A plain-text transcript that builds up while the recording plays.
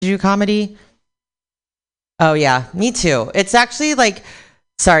do comedy? Oh yeah, me too. It's actually like,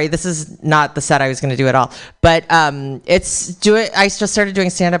 sorry, this is not the set I was going to do at all, but I just started doing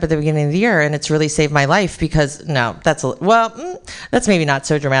stand up at the beginning of the year, and it's really saved my life because that's maybe not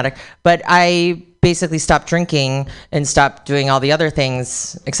so dramatic, but I basically stopped drinking and stopped doing all the other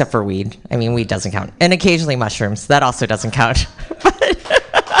things except for weed. I mean, weed doesn't count, and occasionally mushrooms. That also doesn't count.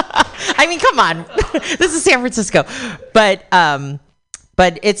 I mean, come on, this is San Francisco,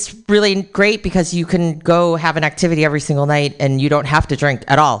 but it's really great because you can go have an activity every single night and you don't have to drink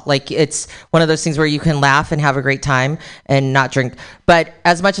at all. Like, it's one of those things where you can laugh and have a great time and not drink. But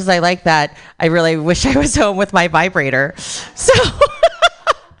as much as I like that, I really wish I was home with my vibrator. So,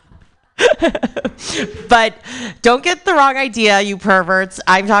 but don't get the wrong idea, you perverts.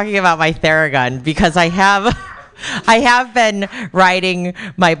 I'm talking about my Theragun because I have been riding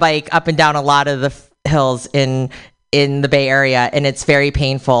my bike up and down a lot of the hills in the Bay Area, and it's very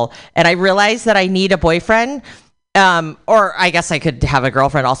painful. And I realized that I need a boyfriend, or I guess I could have a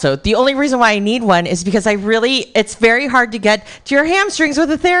girlfriend also. The only reason why I need one is because it's very hard to get to your hamstrings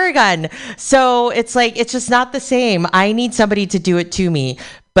with a Theragun. So it's like, it's just not the same. I need somebody to do it to me.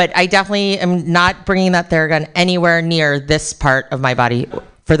 But I definitely am not bringing that Theragun anywhere near this part of my body.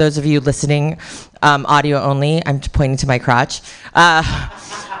 For those of you listening, audio only, I'm pointing to my crotch.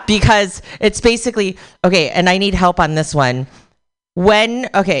 Because it's basically, okay, and I need help on this one. When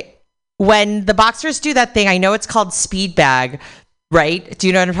the boxers do that thing, I know it's called speed bag, right? Do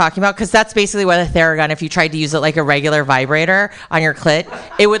you know what I'm talking about? Because that's basically what a Theragun, if you tried to use it like a regular vibrator on your clit,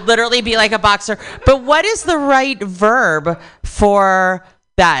 it would literally be like a boxer. But what is the right verb for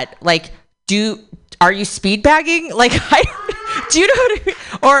that? Like, are you speed bagging? Like, do you know what I mean?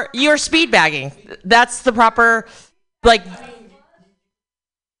 Or you're speed bagging. That's the proper, like...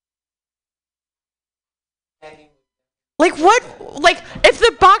 Like what? Like if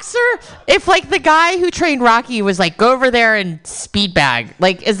the guy who trained Rocky was like, go over there and speed bag.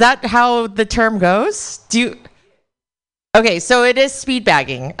 Like, is that how the term goes? Okay, so it is speed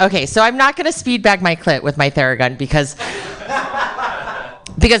bagging. Okay, so I'm not going to speed bag my clit with my Theragun because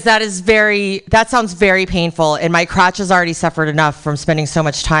that sounds very painful, and my crotch has already suffered enough from spending so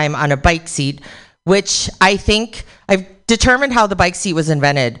much time on a bike seat, which I think I've determined how the bike seat was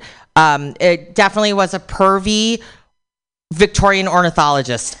invented. It definitely was a pervy Victorian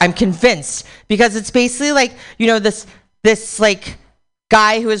ornithologist. I'm convinced, because it's basically like, this like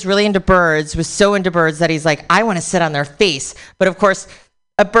guy who is really into birds was so into birds that he's like, I want to sit on their face. But of course,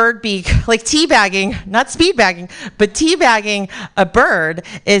 a bird beak, like teabagging, not speed bagging, but teabagging a bird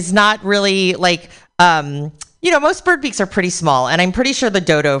is not really like, most bird beaks are pretty small, and I'm pretty sure the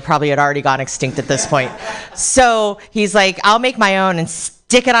dodo probably had already gone extinct at this point. So he's like, I'll make my own and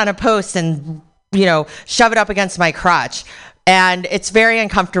stick it on a post and shove it up against my crotch, and it's very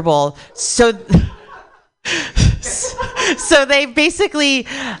uncomfortable. So they basically,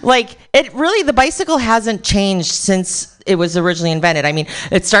 like, the bicycle hasn't changed since it was originally invented. I mean,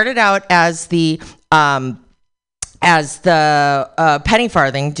 it started out as the penny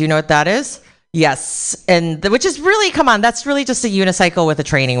farthing. Do you know what that is? Yes, which is really, come on, that's really just a unicycle with a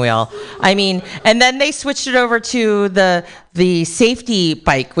training wheel. I mean, and then they switched it over to the safety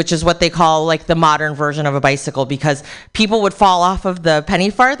bike, which is what they call like the modern version of a bicycle, because people would fall off of the penny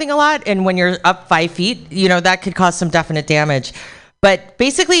farthing a lot, and when you're up 5 feet, that could cause some definite damage. But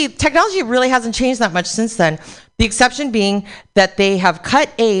basically, technology really hasn't changed that much since then. The exception being that they have cut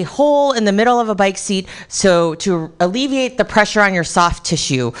a hole in the middle of a bike seat so to alleviate the pressure on your soft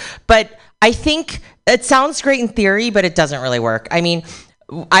tissue. But I think it sounds great in theory, but it doesn't really work. I mean,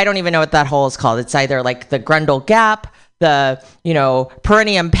 I don't even know what that hole is called. It's either like the Grundle Gap, the,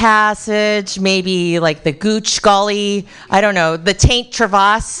 perineum passage, maybe like the Gooch Gully, I don't know, the Taint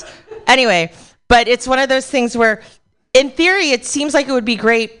Travasse. Anyway, but it's one of those things where in theory, it seems like it would be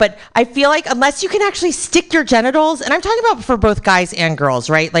great, but I feel like unless you can actually stick your genitals, and I'm talking about for both guys and girls,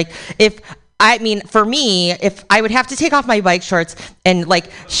 right? Like for me, if I would have to take off my bike shorts and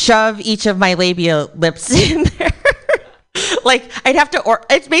like shove each of my labia lips in there, like I'd have to, or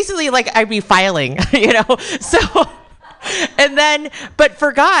it's basically like I'd be filing, so, and then, but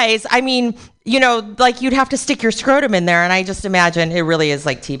for guys, I mean, like you'd have to stick your scrotum in there, and I just imagine it really is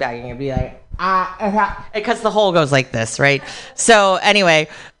like teabagging. It'd be like, because the hole goes like this, right? So anyway,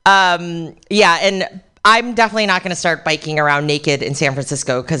 yeah, and I'm definitely not going to start biking around naked in San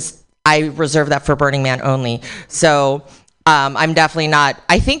Francisco because I reserve that for Burning Man only. So I'm definitely not.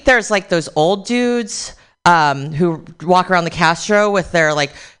 I think there's like those old dudes who walk around the Castro with their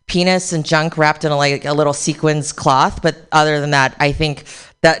like penis and junk wrapped in a little sequins cloth. But other than that, I think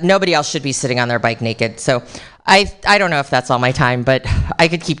that nobody else should be sitting on their bike naked. So I don't know if that's all my time, but I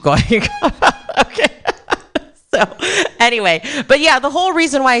could keep going. Okay. So anyway, but yeah, the whole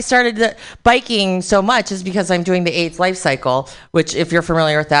reason why I started biking so much is because I'm doing the AIDS life cycle, which if you're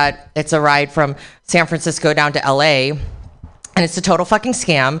familiar with that, it's a ride from San Francisco down to LA, and it's a total fucking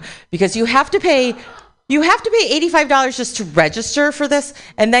scam because you have to pay $85 just to register for this,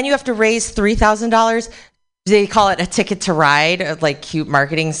 and then you have to raise $3,000. They call it a ticket to ride, a like cute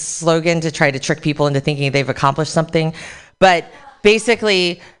marketing slogan to try to trick people into thinking they've accomplished something. But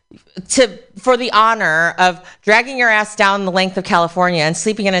basically, for the honor of dragging your ass down the length of California and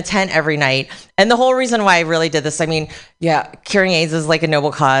sleeping in a tent every night. And the whole reason why I really did this, I mean, yeah, curing AIDS is like a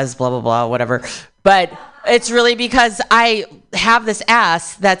noble cause, blah, blah, blah, whatever. But it's really because I have this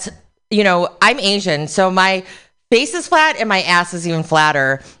ass that's, you know, I'm Asian, so my face is flat and my ass is even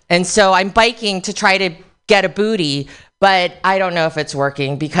flatter. And so I'm biking to try to get a booty, but I don't know if it's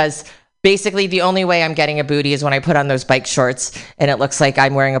working because basically the only way I'm getting a booty is when I put on those bike shorts and it looks like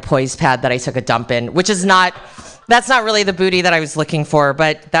I'm wearing a poise pad that I took a dump in, which is that's not really the booty that I was looking for,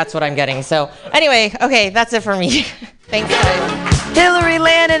 but that's what I'm getting. So anyway, okay, that's it for me. Thanks, guys. Hillary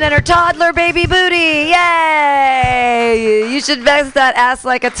Landon and her toddler baby booty. Yay! You should vest that ass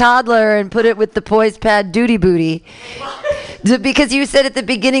like a toddler and put it with the poise pad duty booty. Because you said at the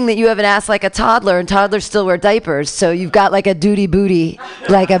beginning that you have an ass like a toddler, and toddlers still wear diapers, so you've got like a duty booty,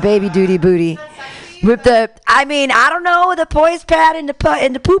 like a baby duty booty. With the, I mean, I don't know, the poise pad and the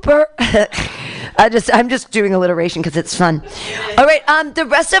pooper. I'm just doing alliteration because it's fun. All right, the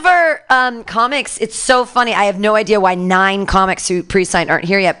rest of our comics, it's so funny. I have no idea why 9 comics who pre-signed aren't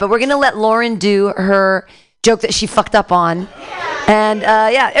here yet, but we're gonna let Lauren do her joke that she fucked up on. And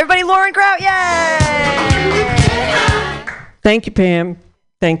yeah, everybody, Lauren Kraut, yay! Thank you, Pam.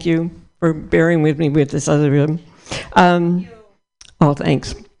 Thank you for bearing with me with this other room. Oh,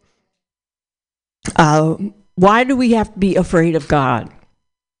 thanks. Why do we have to be afraid of God?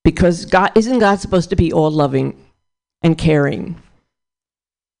 Because isn't God supposed to be all loving and caring?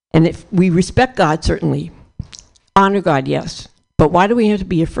 And if we respect God, certainly. Honor God, yes. But why do we have to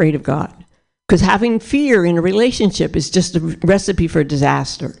be afraid of God? Because having fear in a relationship is just a recipe for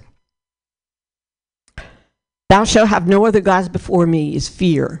disaster. Thou shalt have no other gods before me is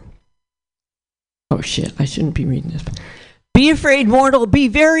fear. Oh shit, I shouldn't be reading this. Be afraid, mortal, be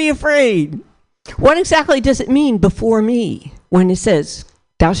very afraid. What exactly does it mean before me when it says,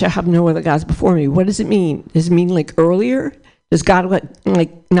 thou shalt have no other gods before me? What does it mean? Does it mean like earlier? Does God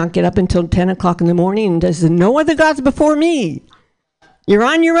not get up until 10 o'clock in the morning and does no other gods before me? You're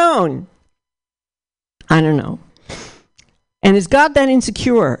on your own. I don't know. And is God that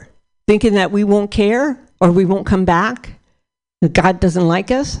insecure, thinking that we won't care or we won't come back? That God doesn't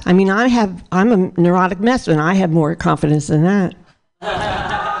like us? I mean, I'm a neurotic mess and I have more confidence than that.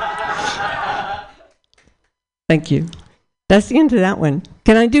 Thank you. That's the end of that one.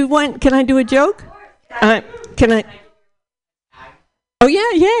 Can I do one? Can I do a joke? Can I? Oh, yeah.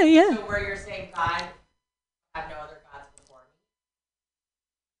 So where you're saying God have no other gods before me,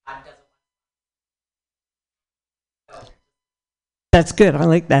 God doesn't. That's good. I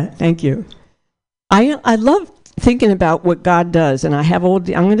like that. Thank you. I love thinking about what God does, and I have I'm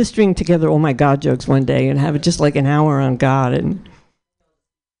going to string together all my God jokes one day and have it just like an hour on God. And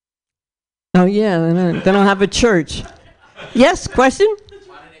oh yeah, then I'll have a church. Yes, question?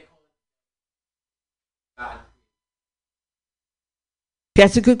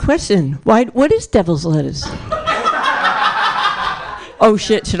 That's a good question. What is devil's lettuce? Oh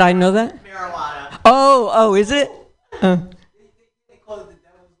shit, should I know that? Marijuana. Oh, is it? They call it the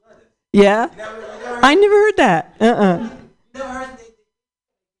devil's lettuce. Yeah? I never heard that. You never heard they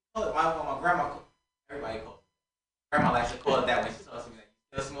call it? My grandma, everybody calls it. Grandma likes to call it that when she tells me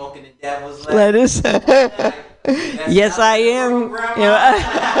that you're smoking the devil's lettuce. Yes, I am.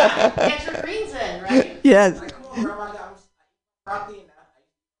 Get your greens in, right? Yes. Like, come on, grandma, I'm broccoli and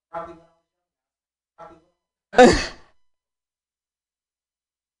broccoli.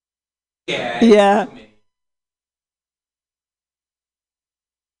 Yeah.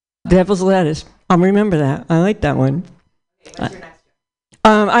 Devil's lettuce. I'll remember that. I like that one. Okay, what's your next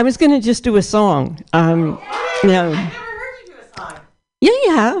joke? I was going to just do a song. I've never heard you do a song. Yeah,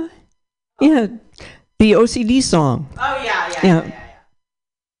 you have. Yeah. The OCD song. Oh, yeah.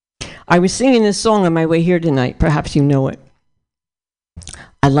 I was singing this song on my way here tonight. Perhaps you know it.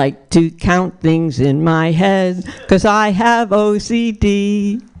 I like to count things in my head because I have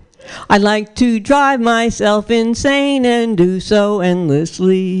OCD. I like to drive myself insane and do so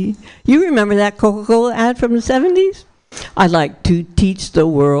endlessly. You remember that Coca-Cola ad from the 70s? I'd like to teach the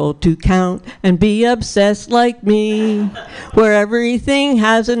world to count and be obsessed like me, where everything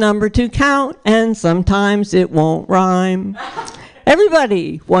has a number to count and sometimes it won't rhyme.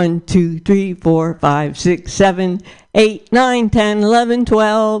 Everybody, 1, 2, 3, 4, 5, 6, 7, 8, 9, 10, 11,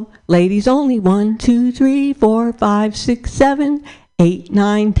 12. Ladies only, 1, 2, 3, 4, 5, 6, 7, 8,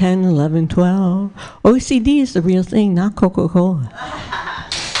 9, 10, 11, 12. OCD is the real thing, not Coca-Cola.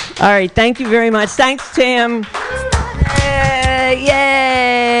 All right, thank you very much. Thanks, Tim.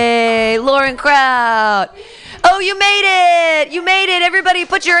 Yay! Lauren Kraut. Oh, you made it! You made it! Everybody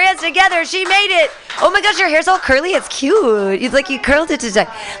put your hands together. She made it! Oh my gosh, your hair's all curly. It's cute. It's like you curled it today.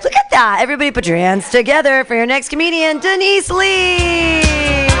 Look at that. Everybody put your hands together for your next comedian, Denise Lee!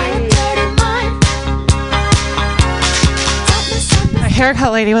 My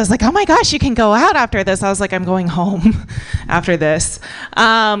haircut lady was like, oh my gosh, you can go out after this. I was like, I'm going home after this.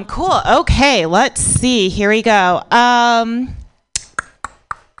 Cool. Okay, let's see. Here we go.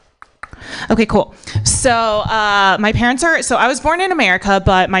 Okay, cool. So my parents are, so I was born in America,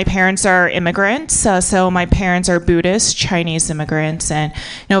 but my parents are immigrants. So my parents are Buddhist, Chinese immigrants, and,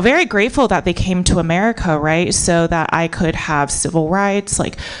 very grateful that they came to America, right? So that I could have civil rights,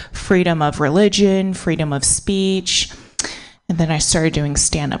 like freedom of religion, freedom of speech. And then I started doing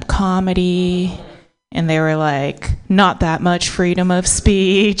stand-up comedy. And they were like, not that much freedom of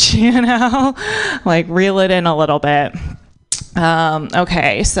speech, like reel it in a little bit.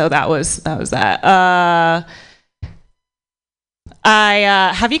 Okay, so that was that.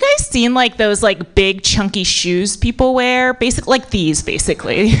 Have you guys seen like those like big chunky shoes people wear? Like these,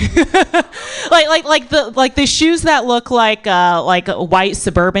 basically. like the shoes that look like white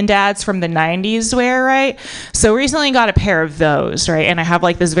suburban dads from the 90s wear, right? So recently got a pair of those, right? And I have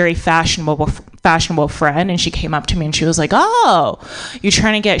like this very fashionable friend, and she came up to me and she was like, "Oh, you're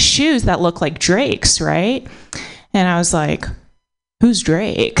trying to get shoes that look like Drake's, right?" And I was like, "Who's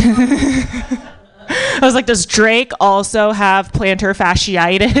Drake?" I was like, does Drake also have plantar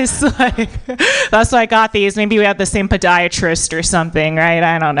fasciitis? Like, that's why I got these. Maybe we have the same podiatrist or something, right?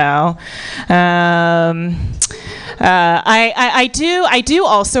 I don't know. I do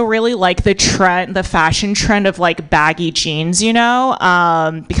also really like the fashion trend of like baggy jeans,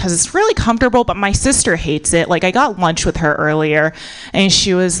 because it's really comfortable, but my sister hates it. Like I got lunch with her earlier and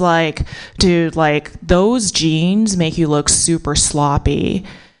she was like, dude, like those jeans make you look super sloppy.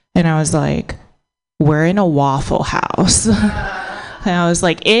 And I was like, we're in a Waffle House. And I was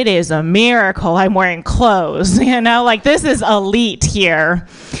like, it is a miracle I'm wearing clothes, like this is elite here.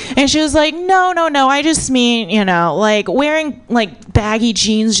 And she was like, no, I just mean, like wearing like baggy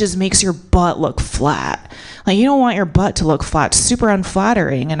jeans just makes your butt look flat. Like you don't want your butt to look flat, super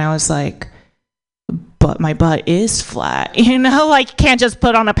unflattering. And I was like, but my butt is flat, like you can't just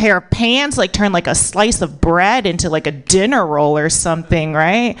put on a pair of pants, like turn like a slice of bread into like a dinner roll or something,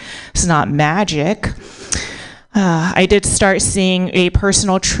 right? It's not magic. I did start seeing a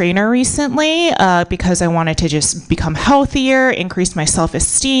personal trainer recently because I wanted to just become healthier, increase my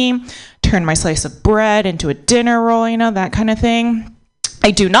self-esteem, turn my slice of bread into a dinner roll, that kind of thing. I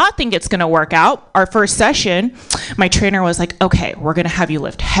do not think it's going to work out. Our first session, my trainer was like, okay, we're going to have you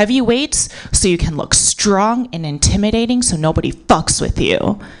lift heavy weights so you can look strong and intimidating so nobody fucks with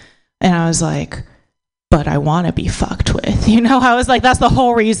you. And I was like, but I want to be fucked with, I was like, that's the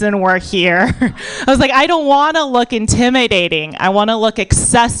whole reason we're here. I was like, I don't want to look intimidating. I want to look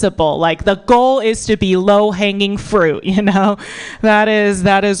accessible. Like the goal is to be low hanging fruit, that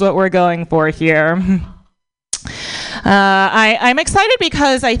is what we're going for here. I'm excited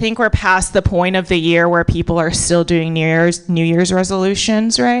because I think we're past the point of the year where people are still doing New Year's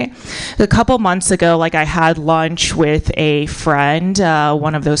resolutions, right? A couple months ago, like I had lunch with a friend,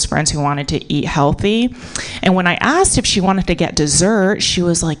 one of those friends who wanted to eat healthy. And when I asked if she wanted to get dessert, she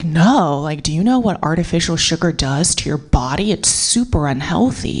was like, no, like, do you know what artificial sugar does to your body? It's super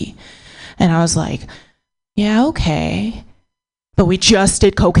unhealthy. And I was like, yeah, okay. But we just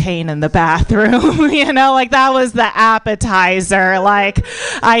did cocaine in the bathroom, like that was the appetizer. Like,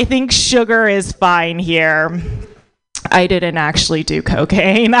 I think sugar is fine here. I didn't actually do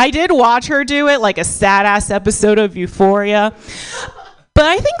cocaine. I did watch her do it, like a sad ass episode of Euphoria. But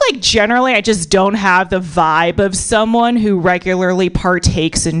I think like generally I just don't have the vibe of someone who regularly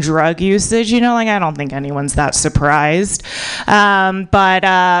partakes in drug usage, like I don't think anyone's that surprised. But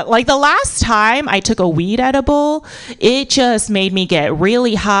like the last time I took a weed edible, it just made me get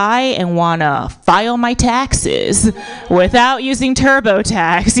really high and want to file my taxes without using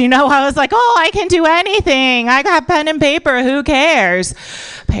TurboTax. I was like, oh, I can do anything. I got pen and paper. Who cares?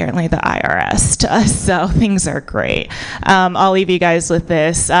 apparently the IRS does, so things are great. I'll leave you guys with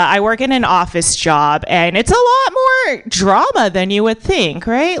this. I work in an office job, and it's a lot more drama than you would think,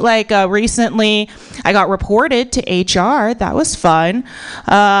 right? Like recently, I got reported to HR. That was fun.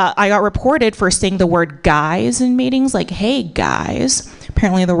 I got reported for saying the word guys in meetings, like, hey, guys.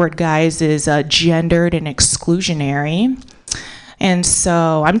 Apparently the word guys is gendered and exclusionary. And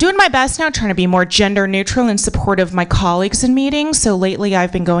so I'm doing my best now, trying to be more gender neutral and supportive of my colleagues in meetings. So lately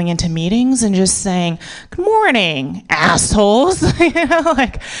I've been going into meetings and just saying, good morning, assholes.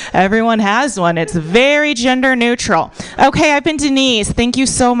 Like everyone has one. It's very gender neutral. Okay, I've been Denise. Thank you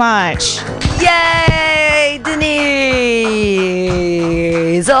so much. Yay, Denise!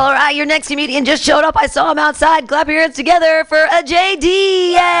 All right, your next comedian just showed up. I saw him outside. Clap your hands together for a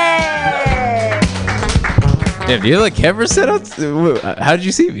JD. Yay! Damn, do you have like camera set up? How did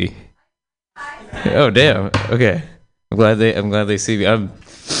you see me? Oh damn. Okay. I'm glad they see me.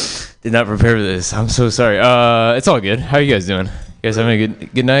 Did not prepare for this. I'm so sorry. It's all good. How are you guys doing? You guys having a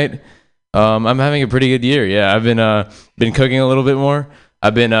good night? I'm having a pretty good year. Yeah, I've been cooking a little bit more.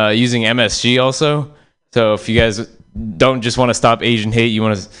 I've been using MSG also. So if you guys don't just want to stop Asian hate, you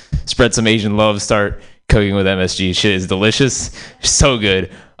want to spread some Asian love, start cooking with MSG. Shit is delicious. So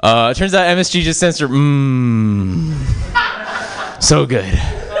good. It turns out MSG just stands for so good.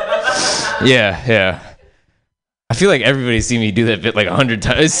 Yeah. I feel like everybody's seen me do that bit like 100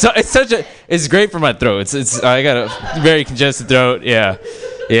 times. It's great for my throat. I got a very congested throat. Yeah.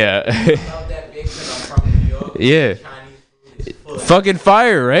 Yeah. Fucking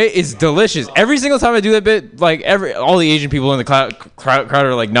fire, right? It's delicious. Every single time I do that bit, like all the Asian people in the crowd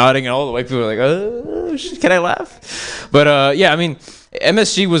are like nodding, and all the white people are like, "Oh, can I laugh?" But yeah, I mean,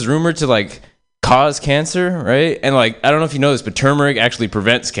 MSG was rumored to like cause cancer, right? And like, I don't know if you know this, but turmeric actually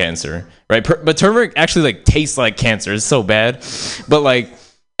prevents cancer, right? But turmeric actually like tastes like cancer. It's so bad. But like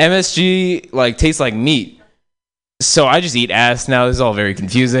MSG like tastes like meat. So I just eat ass now. This is all very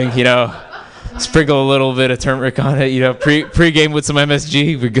confusing, you know. Sprinkle a little bit of turmeric on it, you know. Pre-game with some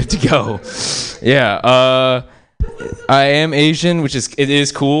MSG, we're good to go. Yeah. I am Asian, it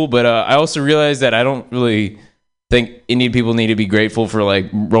is cool, but I also realized that I don't really think Indian people need to be grateful for like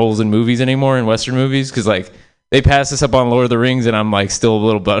roles in movies anymore, in Western movies, because like they passed this up on Lord of the Rings, and I'm like still a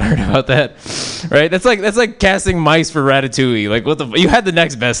little butthurt about that. Right? That's like casting mice for Ratatouille. Like you had the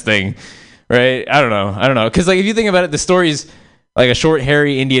next best thing, right? I don't know, because like if you think about it, the story's like a short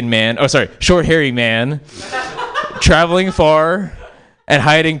hairy man traveling far and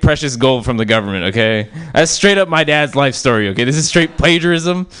hiding precious gold from the government. Okay, that's straight up my dad's life story. Okay, this is straight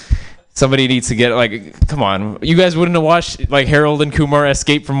plagiarism. Somebody needs to get like, come on, you guys wouldn't have watched like Harold and Kumar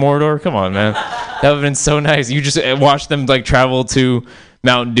escape from Mordor? Come on, man, that would have been so nice. You just watch them like travel to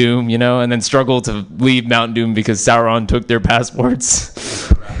Mount Doom, you know, and then struggle to leave Mount Doom because Sauron took their passports.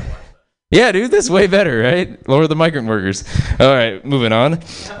 Yeah, dude, that's way better, right? Lower the migrant workers. All right, moving on.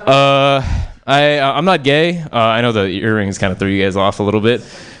 I'm not gay. I know the earrings kind of threw you guys off a little bit,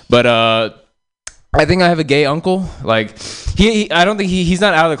 but I think I have a gay uncle. Like I don't think he's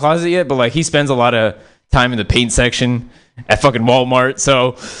not out of the closet yet, but like he spends a lot of time in the paint section at fucking Walmart.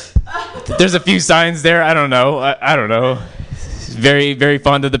 So there's a few signs there. I don't know. I don't know. Very, very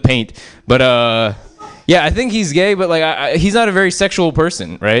fond of the paint, but yeah, I think he's gay, but like he's not a very sexual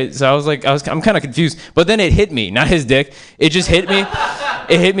person, right? So I'm kind of confused. But then it hit me, not his dick. It just hit me.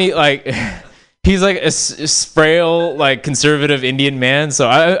 It hit me like he's like a frail, like conservative Indian man. So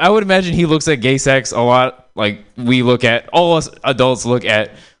I would imagine he looks at gay sex a lot like all us adults look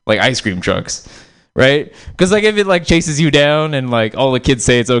at like ice cream trucks, right? Because like if it like chases you down and like all the kids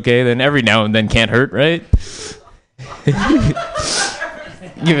say it's okay, then every now and then can't hurt, right?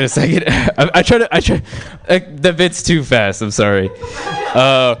 Give it a second. I try. The bit's too fast. I'm sorry.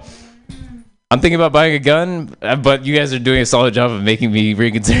 I'm thinking about buying a gun, but you guys are doing a solid job of making me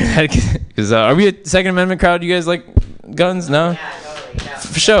reconsider that. Because are we a Second Amendment crowd? You guys like guns? No? Yeah,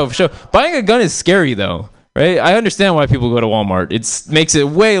 totally. For sure. Buying a gun is scary though, right? I understand why people go to Walmart. It makes it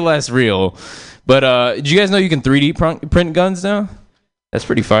way less real. But did you guys know you can 3D print guns now? That's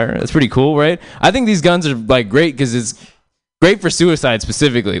pretty fire. That's pretty cool, right? I think these guns are like great because it's great for suicide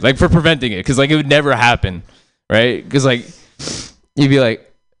specifically, like for preventing it, because like it would never happen, right? Because like you'd be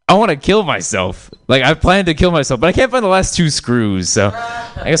like, I want to kill myself. Like I plan to kill myself, but I can't find the last 2 screws, so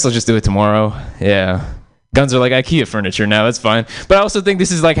I guess I'll just do it tomorrow. Yeah, guns are like IKEA furniture now. That's fine. But I also think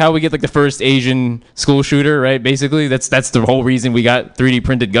this is like how we get like the first Asian school shooter, right? Basically, that's the whole reason we got 3D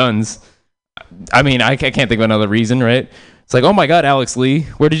printed guns. I mean, I can't think of another reason, right? It's like, oh my God, Alex Lee,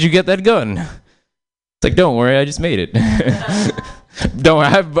 where did you get that gun? It's like, don't worry, I just made it.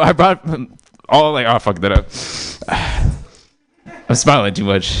 I brought all like, oh, fuck that up. I'm smiling too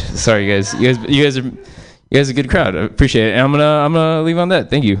much. Sorry, guys. You guys are a good crowd. I appreciate it. And I'm gonna leave on that.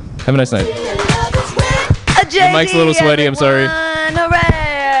 Thank you. Have a nice night. The mic's a little sweaty. I'm sorry.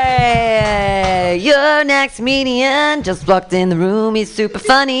 Hooray! Your next comedian just walked in the room. He's super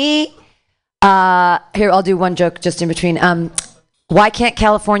funny. Here, I'll do one joke just in between. Why can't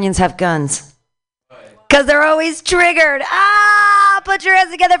Californians have guns? Because they're always triggered. Put your hands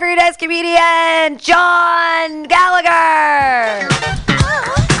together for your next comedian, John Gallagher.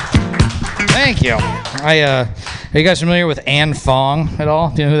 Thank you. Are you guys familiar with Ann Fong at all?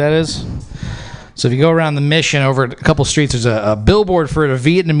 Do you know who that is? So if you go around the Mission over a couple streets, there's a billboard for a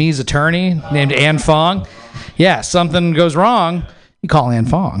Vietnamese attorney named Ann Fong. Yeah, something goes wrong, you call Ann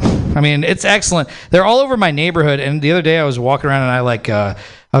Fong. I mean, it's excellent. They're all over my neighborhood. And the other day I was walking around and I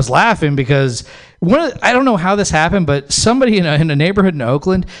was laughing because I don't know how this happened, but somebody in a neighborhood in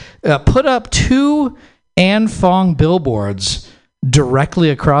Oakland put up 2 Ann Fong billboards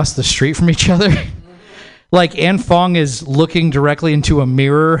directly across the street from each other. Like Ann Fong is looking directly into a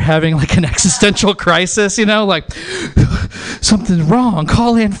mirror, having like an existential crisis, like something's wrong.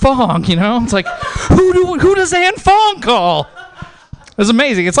 Call Ann Fong, It's like who does Ann Fong call? It's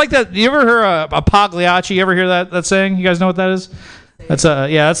amazing. It's like that. You ever hear a Pagliacci? You ever hear that saying? You guys know what that is? That's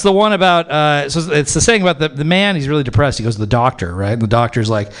that's the one about. So it's the saying about the man. He's really depressed. He goes to the doctor, right? And the doctor's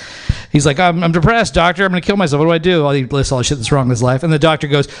like, he's like, I'm depressed, doctor. I'm gonna kill myself. What do I do? He lists all the shit that's wrong in his life. And the doctor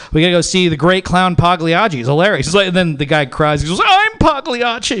goes, we gotta go see the great clown Pagliacci. He's hilarious. He's like, and then the guy cries. He goes, I'm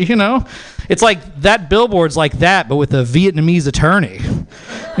Pagliacci. It's like that billboard's like that, but with a Vietnamese attorney.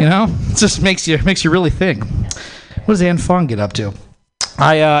 It just makes you really think. What does Ann Fong get up to?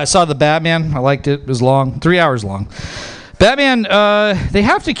 I saw the Batman. I liked it. It was long, 3 hours long. Batman, they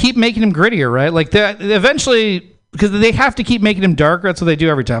have to keep making him grittier, right? Like that eventually, because they have to keep making him darker. That's what they do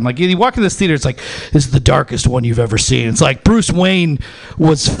every time. Like you walk in this theater, it's like, this is the darkest one you've ever seen. It's like Bruce Wayne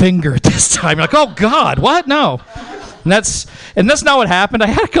was fingered this time. You're like, oh God, what? No. And that's not what happened. I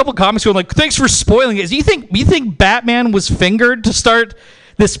had a couple comments going like, thanks for spoiling it. You think Batman was fingered to start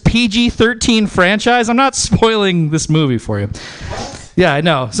this PG-13 franchise? I'm not spoiling this movie for you. Yeah, I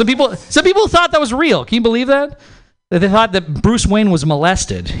know. Some people thought that was real. Can you believe that? They thought that Bruce Wayne was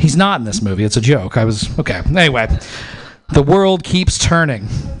molested. He's not in this movie. It's a joke. Okay. Anyway, the world keeps turning.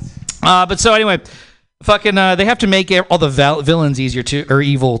 But so anyway, fucking, they have to make all the villains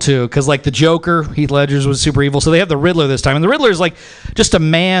evil too. Because like the Joker, Heath Ledger's was super evil. So they have the Riddler this time, and the Riddler is like just a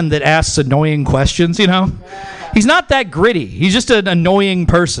man that asks annoying questions. He's not that gritty. He's just an annoying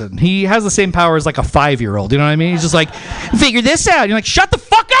person. He has the same power as like a 5-year-old. You know what I mean? He's just like, figure this out. You're like, shut the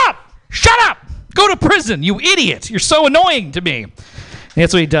fuck up. Shut up. Go to prison, you idiot. You're so annoying to me. And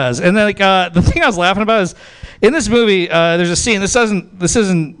that's what he does. And then like the thing I was laughing about is in this movie, there's a scene. This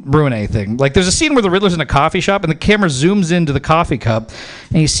doesn't ruin anything. Like there's a scene where the Riddler's in a coffee shop and the camera zooms into the coffee cup,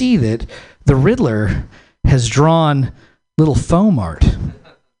 and you see that the Riddler has drawn little foam art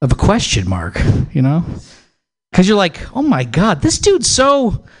of a question mark, Because you're like, oh my God, this dude's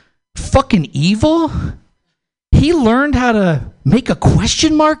so fucking evil. He learned how to make a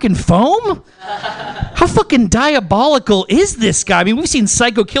question mark in foam? How fucking diabolical is this guy? I mean, we've seen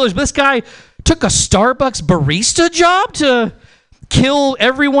psycho killers, but this guy took a Starbucks barista job to kill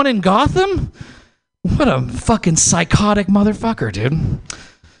everyone in Gotham? What a fucking psychotic motherfucker, dude. And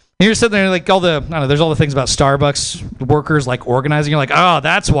you're sitting there like there's all the things about Starbucks workers like organizing. You're like, oh,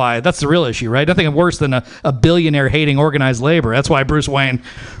 that's why. That's the real issue, right? Nothing worse than a billionaire hating organized labor. That's why Bruce Wayne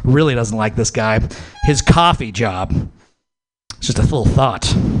really doesn't like this guy. His coffee job. It's just a little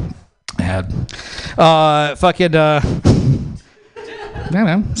thought I had. I don't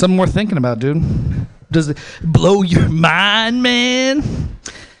know. Something worth thinking about, dude. Does it blow your mind, man?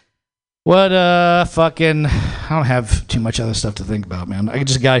 What I don't have too much other stuff to think about, man. I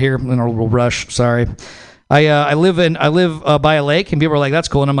just got here in a little rush. Sorry. I live by a lake, and people are like, "That's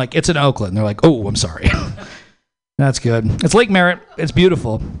cool," and I'm like, "It's in Oakland." And they're like, "Oh, I'm sorry." That's good. It's Lake Merritt. It's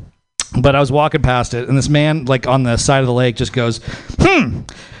beautiful. But I was walking past it, and this man, like on the side of the lake, just goes,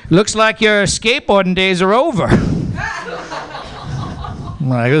 "Looks like your skateboarding days are over." I'm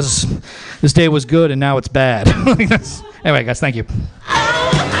like, this day was good, and now it's bad. Anyway, guys, thank you.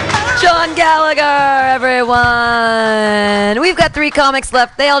 John Gallagher, everyone. We've got 3 comics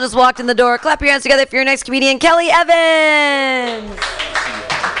left. They all just walked in the door. Clap your hands together for your next comedian, Kelly Evans.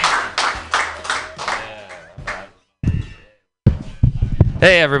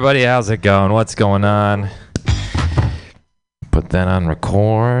 Hey, everybody. How's it going? What's going on? Put that on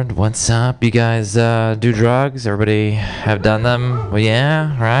record. What's up? You guys do drugs? Everybody have done them? Well,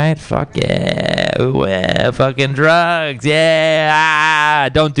 yeah, right? Fuck yeah. Ooh, yeah. Fucking drugs. Yeah.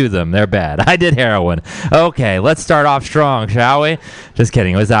 Don't do them. They're bad. I did heroin. Okay, let's start off strong, shall we? Just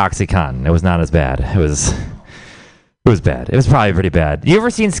kidding. It was OxyContin. It was not as bad. It was bad. It was probably pretty bad. You ever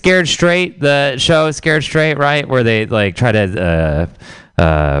seen Scared Straight, the show Scared Straight, right? Where they like try to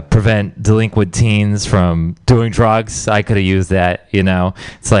prevent delinquent teens from doing drugs. I could have used that, you know.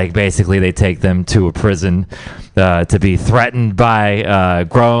 It's like basically they take them to a prison to be threatened by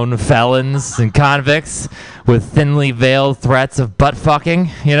grown felons and convicts with thinly veiled threats of butt fucking,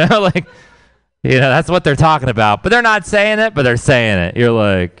 you know, like, you know, that's what they're talking about. But they're not saying it, but they're saying it. You're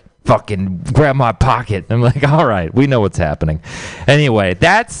like, fucking grab my pocket. I'm like, all right, we know what's happening. Anyway,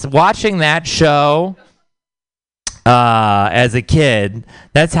 that's watching that show as a kid.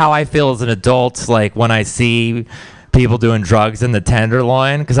 That's how I feel as an adult, like when I see people doing drugs in the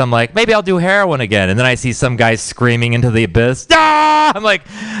Tenderloin, because I'm like, maybe I'll do heroin again, and then I see some guy screaming into the abyss. Ah! I'm like,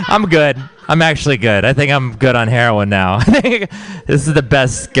 I'm good. I'm actually good. I think I'm good on heroin now. I think this is the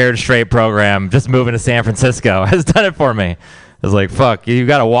best Scared Straight program. Just moving to San Francisco has done it for me. It's like, fuck, you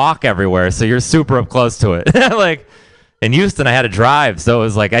got to walk everywhere, so you're super up close to it. Like, in Houston, I had to drive, so it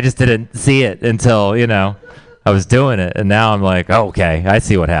was like, I just didn't see it until, you know, I was doing it, and now I'm like, oh, okay, I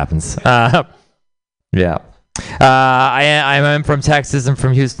see what happens. Yeah. I'm from Texas. I'm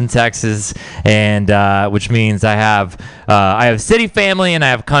from Houston, Texas, and which means I have city family and I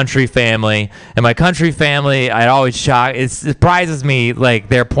have country family. And my country family, I always shock. It surprises me, like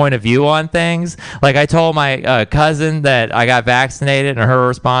their point of view on things. Like I told my cousin that I got vaccinated, and her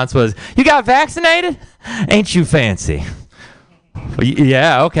response was, "You got vaccinated? Ain't you fancy?"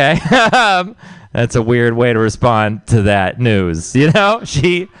 Yeah, okay. That's a weird way to respond to that news. You know,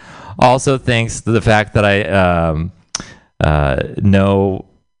 she also thinks the fact that I know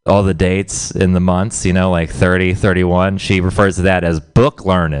all the dates in the months, you know, like 30, 31, she refers to that as book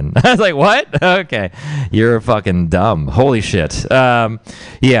learning. I was like, what? Okay, you're fucking dumb. Holy shit.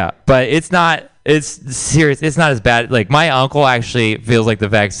 Yeah, but it's serious. It's not as bad. Like my uncle actually feels like the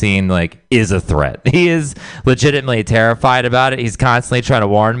vaccine like is a threat. He is legitimately terrified about it. He's constantly trying to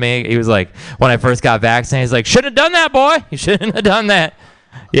warn me. He was like, when I first got vaccinated, he's like, shouldn't have done that, boy. You shouldn't have done that.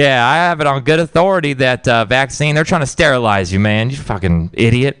 Yeah, I have it on good authority that vaccine, they're trying to sterilize you, man. You fucking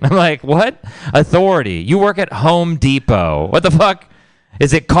idiot. I'm like, what? Authority? You work at Home Depot. What the fuck?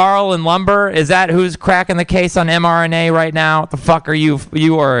 Is it Carl and Lumber? Is that who's cracking the case on mRNA right now? What the fuck are you?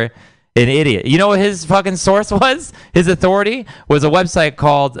 You are an idiot. You know what his fucking source was? His authority was a website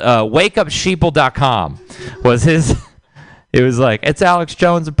called wakeupsheeple.com. Was his... It was like, it's Alex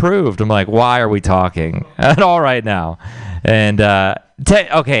Jones approved. I'm like, why are we talking at all right now? And,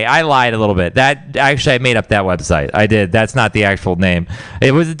 okay, I lied a little bit. That actually, I made up that website. I did. That's not the actual name.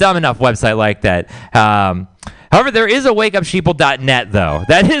 It was a dumb enough website like that. However, there is a wakeupsheeple.net, though.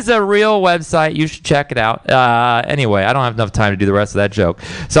 That is a real website. You should check it out. Anyway, I don't have enough time to do the rest of that joke,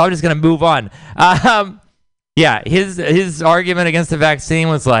 so I'm just going to move on. Yeah, his argument against the vaccine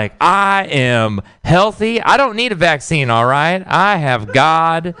was like, I am healthy. I don't need a vaccine, all right? I have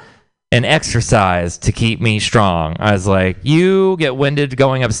God and exercise to keep me strong. I was like, you get winded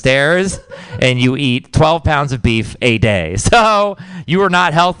going upstairs and you eat 12 pounds of beef a day. So you are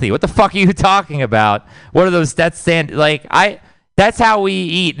not healthy. What the fuck are you talking about? What are those? That's how we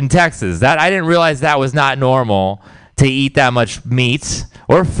eat in Texas. That I didn't realize that was not normal to eat that much meat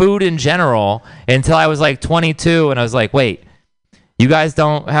or food in general until I was like 22, and I was like, wait, you guys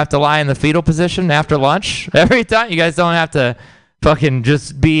don't have to lie in the fetal position after lunch every time? You guys don't have to fucking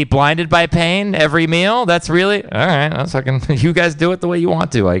just be blinded by pain every meal? That's really... All right, that's fucking... You guys do it the way you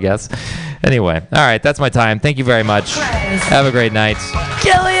want to, I guess. Anyway, all right, that's my time. Thank you very much. Have a great night.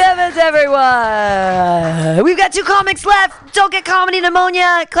 Kelly Evans, everyone. We've got 2 comics left. Don't get comedy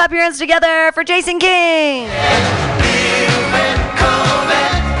pneumonia. Clap your hands together for Jason King.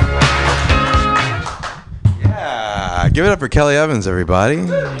 Yeah, give it up for Kelly Evans, everybody.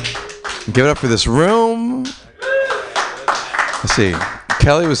 Give it up for this room. Let's see.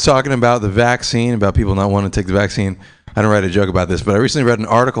 Kelly was talking about the vaccine, about people not wanting to take the vaccine. I didn't write a joke about this, but I recently read an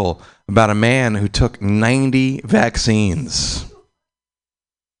article about a man who took 90 vaccines.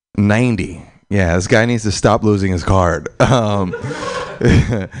 90. Yeah, this guy needs to stop losing his card.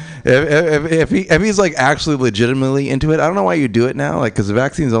 If he's like actually legitimately into it, I don't know why you do it now. Like, because the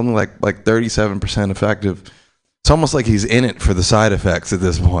vaccine's only like 37% effective. It's almost like he's in it for the side effects at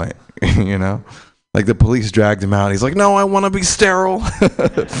this point. You know, like the police dragged him out. He's like, no, I want to be sterile.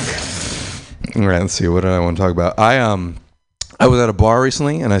 All right, let's see. What did I want to talk about? I was at a bar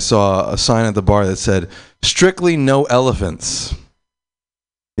recently, and I saw a sign at the bar that said, "Strictly no elephants."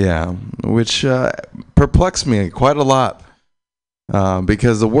 Yeah, which perplexed me quite a lot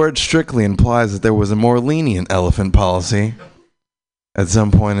because the word strictly implies that there was a more lenient elephant policy at some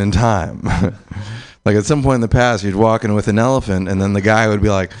point in time. Like at some point in the past, you'd walk in with an elephant, and then the guy would be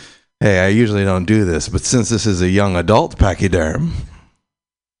like, "Hey, I usually don't do this, but since this is a young adult pachyderm,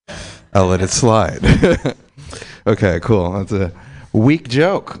 I'll let it slide." Okay, cool. That's a weak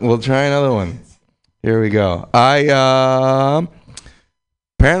joke. We'll try another one. Here we go.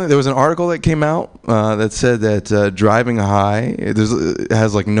 Apparently there was an article that came out that said that driving high it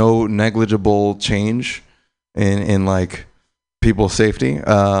has like no negligible change in like people's safety.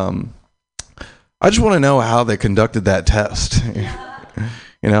 I just want to know how they conducted that test.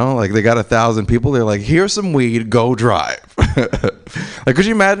 You know, like they got 1,000 people. They're like, "Here's some weed, go drive." Like, could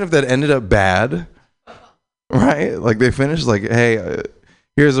you imagine if that ended up bad? Right? Like they finished like, "Hey,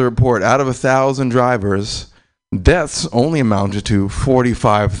 here's a report. Out of 1,000 drivers, deaths only amounted to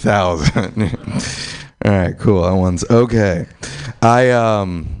 45,000." All right, cool. That one's okay. I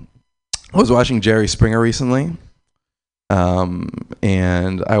was watching Jerry Springer recently,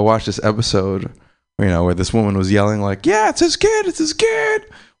 and I watched this episode, where this woman was yelling like, "Yeah, it's his kid,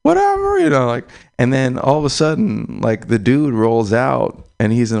 whatever," like, and then all of a sudden, like the dude rolls out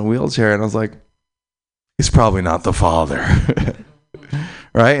and he's in a wheelchair, and I was like, he's probably not the father.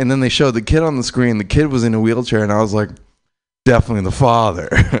 Right? And then they showed the kid on the screen. The kid was in a wheelchair, and I was like, definitely the father.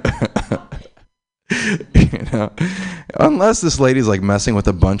 Unless this lady's like messing with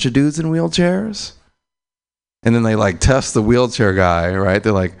a bunch of dudes in wheelchairs, and then they like test the wheelchair guy, right?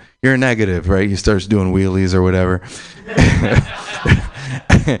 They're like, "You're negative," right? He starts doing wheelies or whatever.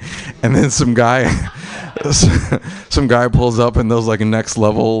 And then some guy pulls up in those like next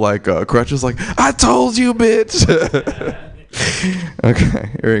level like crutches, like, "I told you, bitch." Okay,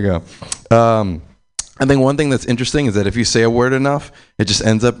 here we go. I think one thing that's interesting is that if you say a word enough, it just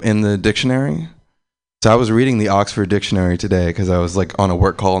ends up in the dictionary. So I was reading the Oxford Dictionary today because I was like on a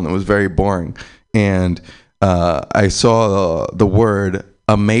work call and it was very boring. And I saw the word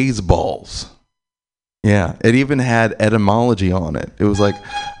amazeballs. Yeah, it even had etymology on it. It was like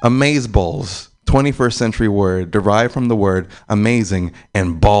amazeballs, 21st century word derived from the word amazing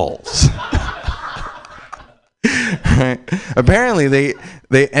and balls. Right? Apparently,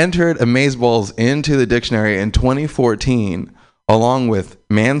 they entered amazeballs into the dictionary in 2014, along with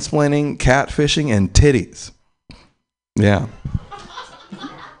mansplaining, catfishing, and titties. Yeah.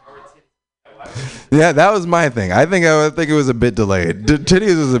 Yeah, that was my thing. I think it was a bit delayed.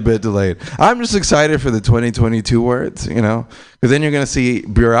 Titties was a bit delayed. I'm just excited for the 2022 words, because then you're going to see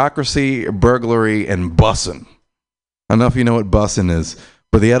bureaucracy, burglary, and bussin'. I don't know if you know what bussin' is,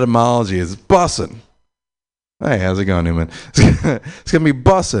 but the etymology is bussin'. Hey, how's it going, Newman? It's going to be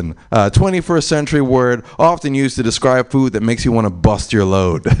bussin', 21st century word often used to describe food that makes you want to bust your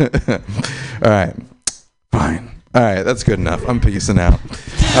load. All right, fine. All right, that's good enough. I'm peacing out.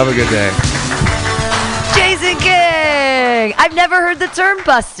 Have a good day. Jason King! I've never heard the term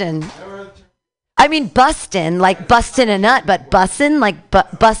bustin'. I mean bustin', like bustin' a nut, but bussin', like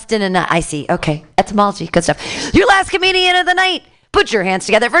bustin' a nut. I see. Okay, etymology, good stuff. Your last comedian of the night. Put your hands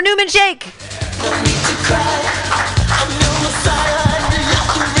together for Newman Shake.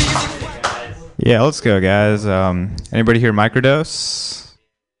 Yeah, let's go, guys. Anybody here microdose?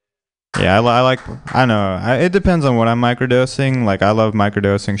 Yeah, I don't know. It depends on what I'm microdosing. Like, I love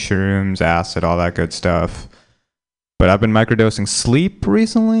microdosing shrooms, acid, all that good stuff. But I've been microdosing sleep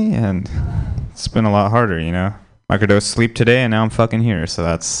recently, and it's been a lot harder, Microdose sleep today, and now I'm fucking here,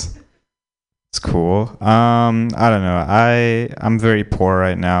 so it's cool. I don't know. I'm very poor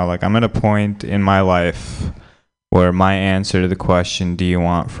right now. Like, I'm at a point in my life where my answer to the question, "Do you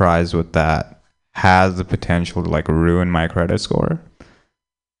want fries with that?" has the potential to like ruin my credit score.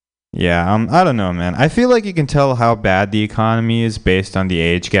 Yeah, I don't know, man. I feel like you can tell how bad the economy is based on the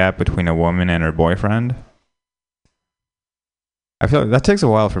age gap between a woman and her boyfriend. I feel like that takes a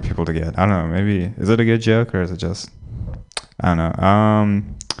while for people to get. I don't know. Maybe is it a good joke or is it just? I don't know.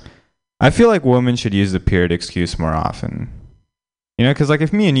 I feel like women should use the period excuse more often. Because like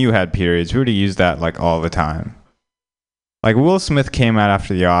if me and you had periods, we would have used that like all the time. Like Will Smith came out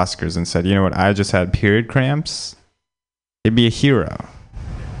after the Oscars and said, "You know what? I just had period cramps." He'd be a hero.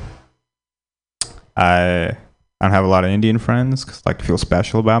 I don't have a lot of Indian friends because I like to feel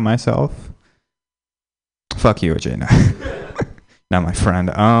special about myself. Fuck you, Ajay. Not my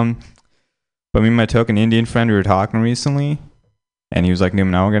friend. But me and my token Indian friend, we were talking recently. And he was like,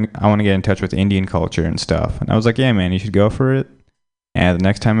 "Newman, I want to get in touch with Indian culture and stuff." And I was like, "Yeah, man, you should go for it." And the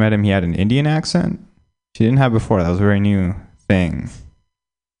next time I met him, he had an Indian accent. She didn't have before. That was a very new thing.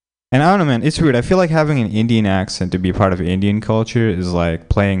 And I don't know, man, it's weird. I feel like having an Indian accent to be part of Indian culture is like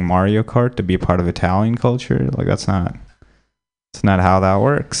playing Mario Kart to be part of Italian culture. Like it's not how that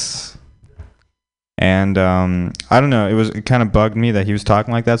works. And I don't know, it kind of bugged me that he was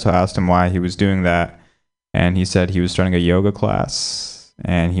talking like that, so I asked him why he was doing that. And he said he was starting a yoga class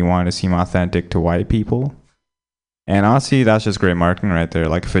and he wanted to seem authentic to white people. And honestly, that's just great marketing right there.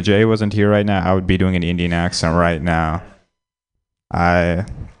 Like if Ajay wasn't here right now, I would be doing an Indian accent right now. I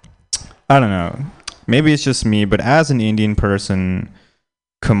don't know. Maybe it's just me, but as an Indian person,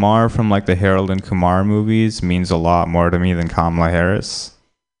 Kumar from like the Harold and Kumar movies means a lot more to me than Kamala Harris.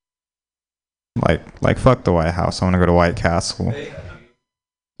 Like fuck the White House. I want to go to White Castle.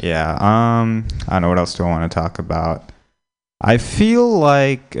 Yeah. I don't know, what else do I want to talk about? I feel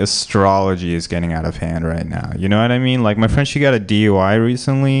like astrology is getting out of hand right now. You know what I mean? Like my friend, she got a DUI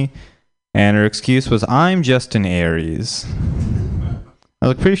recently, and her excuse was, "I'm just an Aries." I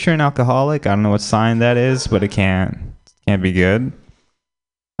was like, pretty sure an alcoholic. I don't know what sign that is, but it can't be good.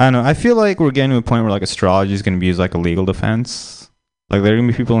 I don't know. I feel like we're getting to a point where like astrology is going to be used like a legal defense. Like there are going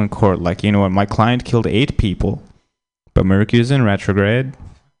to be people in court like, you know what, my client killed 8 people, but Mercury's in retrograde.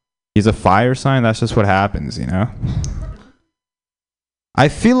 He's a fire sign. That's just what happens, you know? I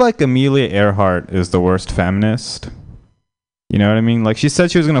feel like Amelia Earhart is the worst feminist. You know what I mean? Like she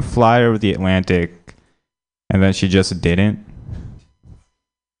said she was going to fly over the Atlantic, and then she just didn't.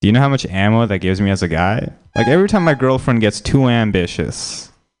 Do you know how much ammo that gives me as a guy? Like every time my girlfriend gets too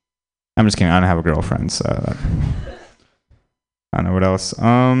ambitious. I'm just kidding. I don't have a girlfriend, so I don't know what else.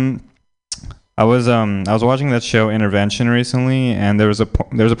 I was watching that show Intervention recently, and there was a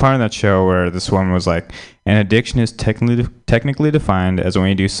part in that show where this woman was like, an addiction is technically defined as when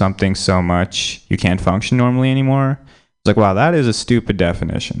you do something so much you can't function normally anymore. It's like, wow, that is a stupid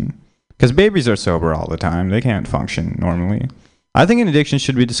definition. Because babies are sober all the time. They can't function normally. I think an addiction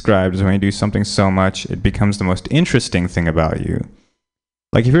should be described as when you do something so much it becomes the most interesting thing about you.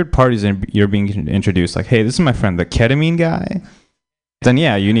 Like if you're at parties and you're being introduced like, hey, this is my friend, the ketamine guy, then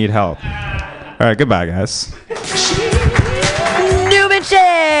yeah, you need help. All right, goodbye, guys. Newman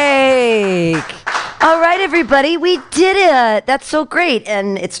Shake! All right, everybody, we did it. That's so great.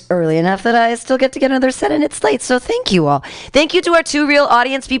 And it's early enough that I still get to get another set, and it's late. So thank you all. Thank you to our 2 real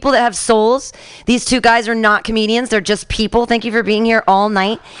audience people that have souls. These 2 guys are not comedians. They're just people. Thank you for being here all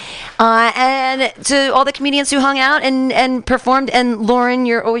night. And to all the comedians who hung out and performed. And Lauren,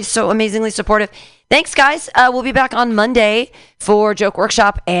 you're always so amazingly supportive. Thanks, guys. We'll be back on Monday for Joke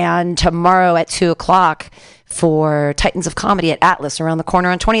Workshop, and tomorrow at 2 o'clock for Titans of Comedy at Atlas around the corner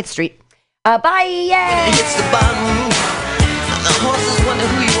on 20th Street. Bye! Yay! Hits the bottom. The horses wonder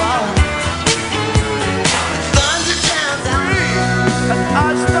who you are. Thunder sounds and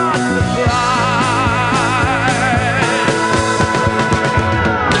I start to fly.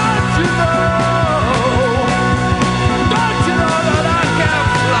 Don't you know that I can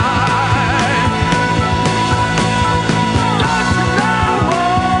fly? Don't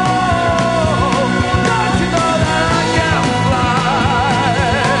you know that I can fly?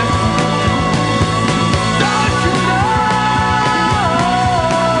 Don't you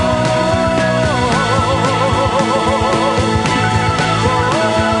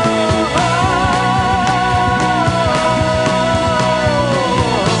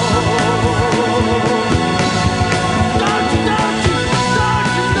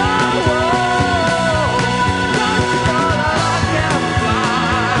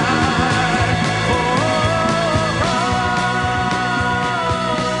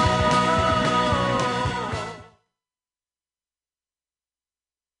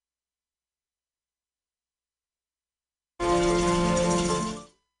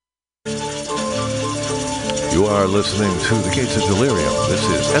You are listening to The Gates of Delirium. This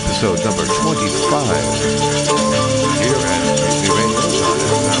is episode number 25 here at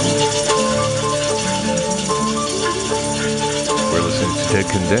MutinyRadio.fm. We're listening to Dead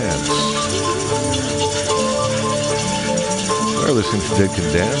Can Dance. We're listening to Dead Can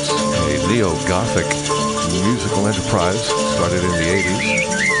Dance, a neo-gothic musical enterprise started in the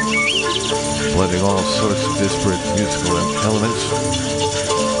 80s, blending all sorts of disparate musical elements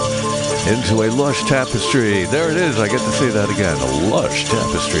into a lush tapestry. There it is. I get to say that again. A lush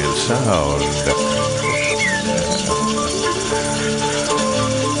tapestry of sound.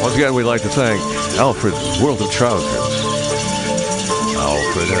 Once again, we'd like to thank Alfred's World of Trousers.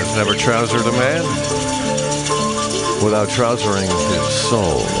 Alfred has never trousered a man without trousering his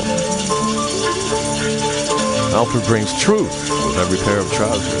soul. Alfred brings truth with every pair of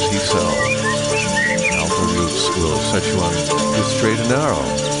trousers he sells. Alfred will set you on the straight and narrow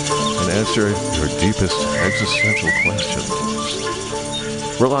and answer your deepest existential questions.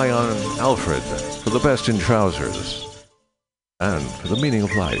 Rely on Alfred for the best in trousers and for the meaning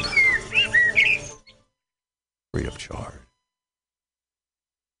of life. Free of charge.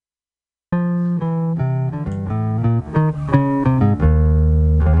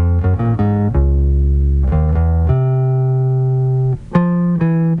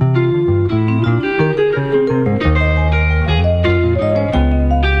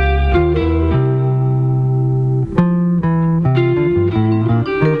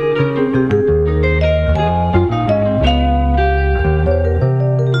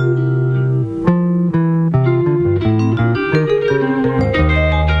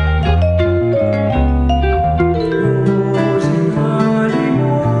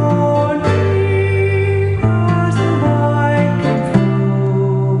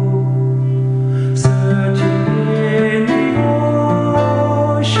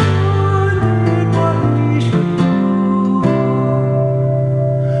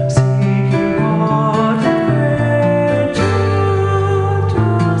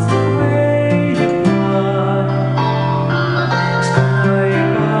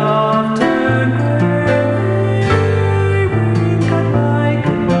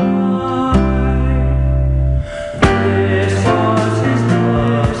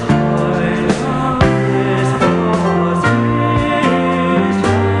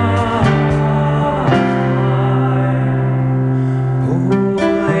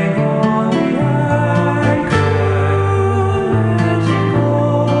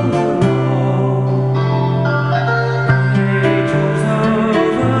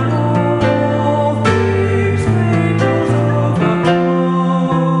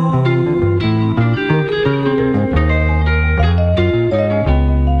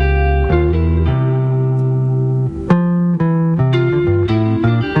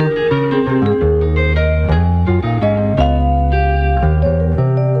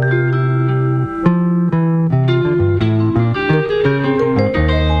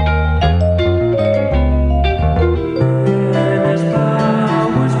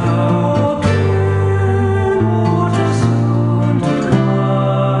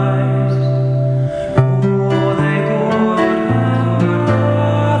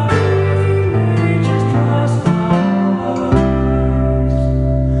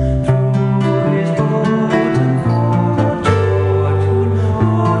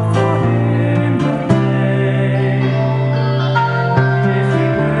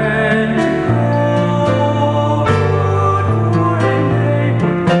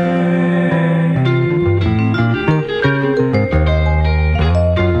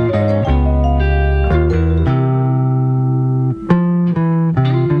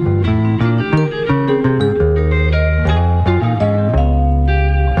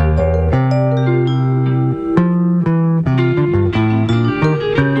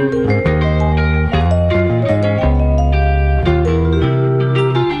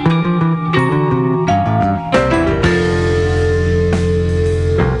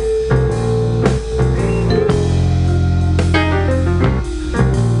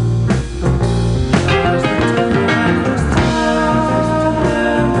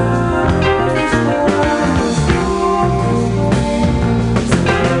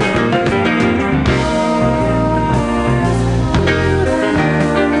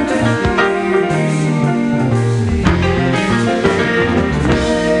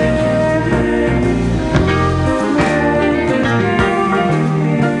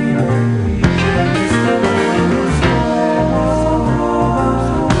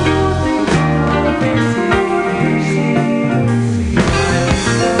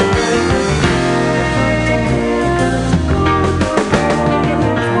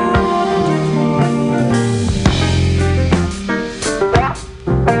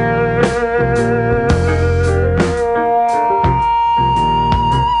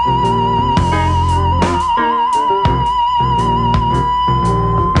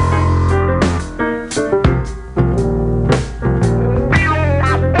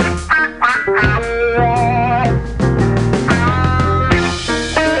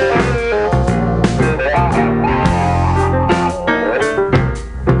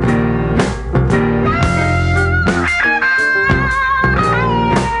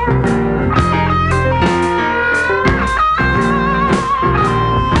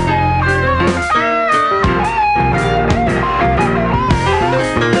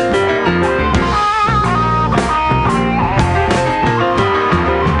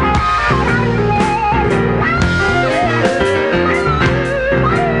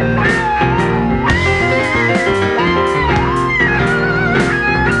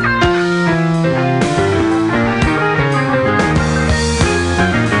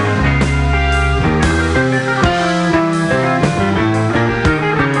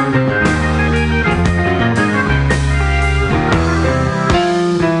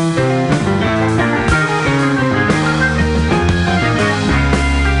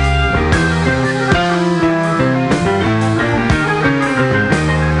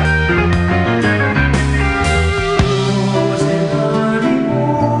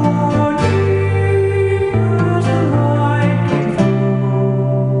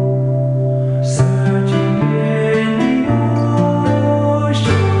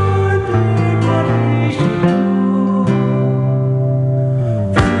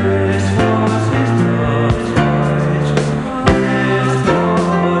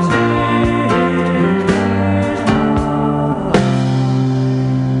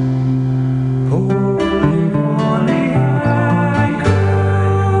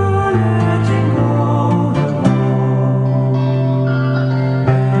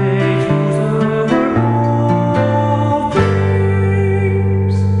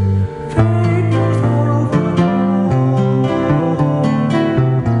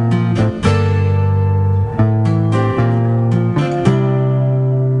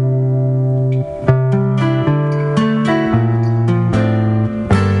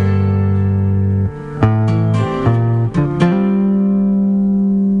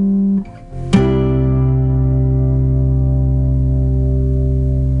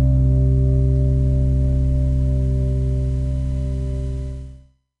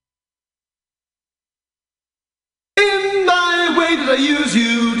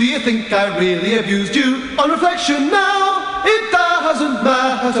 do you think I really abused you? On reflection now, it doesn't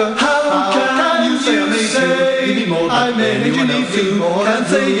matter. How can you say I made you? You need more than I made you need to. Can't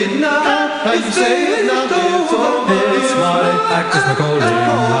say it now. Can you say it now? It's my act, it's my calling.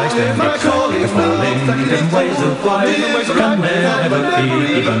 I stand next to the falling. Different ways of life can never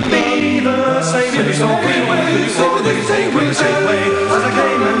be the same. It's always the same way. As I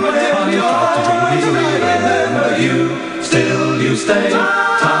came and went, I tried to remember you. Still you stay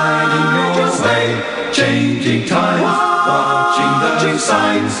tied in your way, changing times, watching the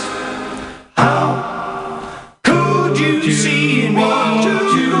signs. How could you see in me what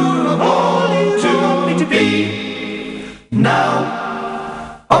you want to be? Now,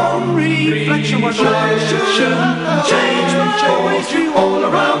 on reflection, what change poetry all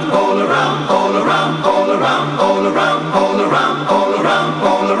around, all around, all around, all around, all around, all around, all around,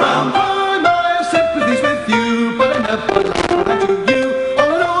 all around. Find my sympathies with you, but I never lied to you.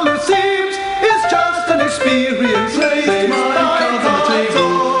 All in all, it seems it's just an experience. Place my cards on the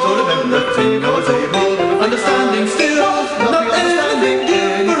table, sort of everything on the table. Understanding still, not anything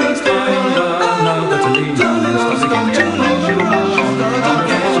different still. Now that I leave now, it's just an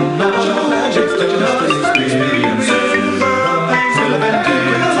experience.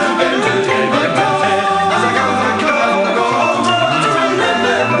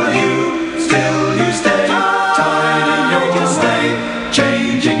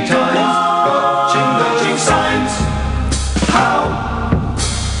 Changing times, watching the signs. How?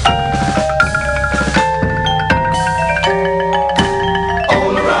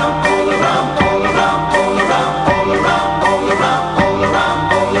 All around, all around, all around, all around, all around, all around,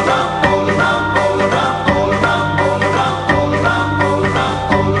 all around, all around, all around, all around, all around, all around, all around, all around, all around, all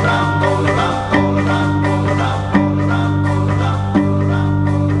around, all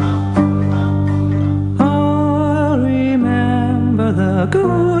around, all around, I'll remember the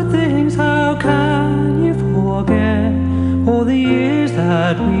good things. How can you forget all the years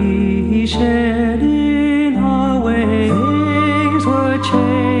that we shared in our way? Things were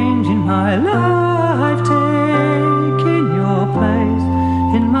changing my life, taking your place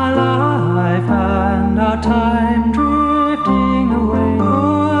in my life, and our time drifting away.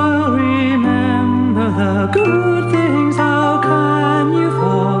 I'll remember the good things. How can you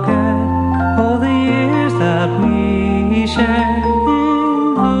forget all the years that we shared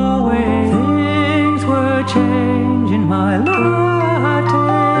in our way? Things were changing my life,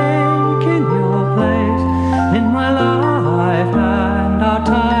 taking your place in my life, and our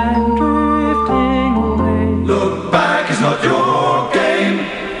time drifting away. Look back is not your game.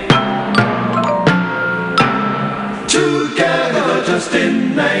 Together just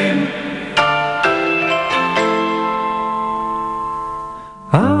in name.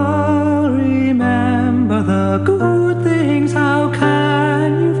 I'll remember the good things. How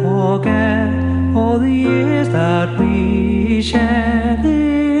can you forget all the years that we shared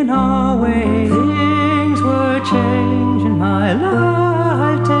in our way? Things were changing my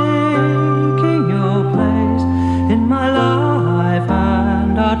life, taking your place in my life,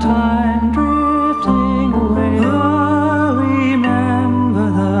 and our time drifting away. I'll remember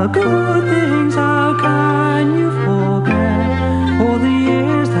the good things. How can you forget all the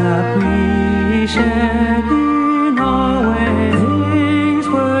years that we shared in our way? Things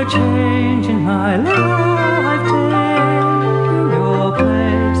were changing my life, taking your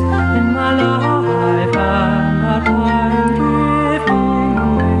place in my life, and our time drifting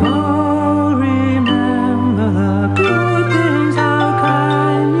away. I'll remember the good things. How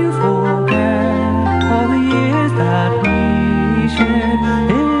can you forget all the years that we shared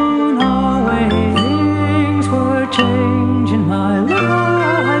in our way? Things were changing my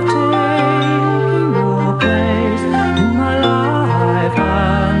life, taking your place in my life,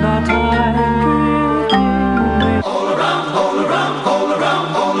 and our time drifting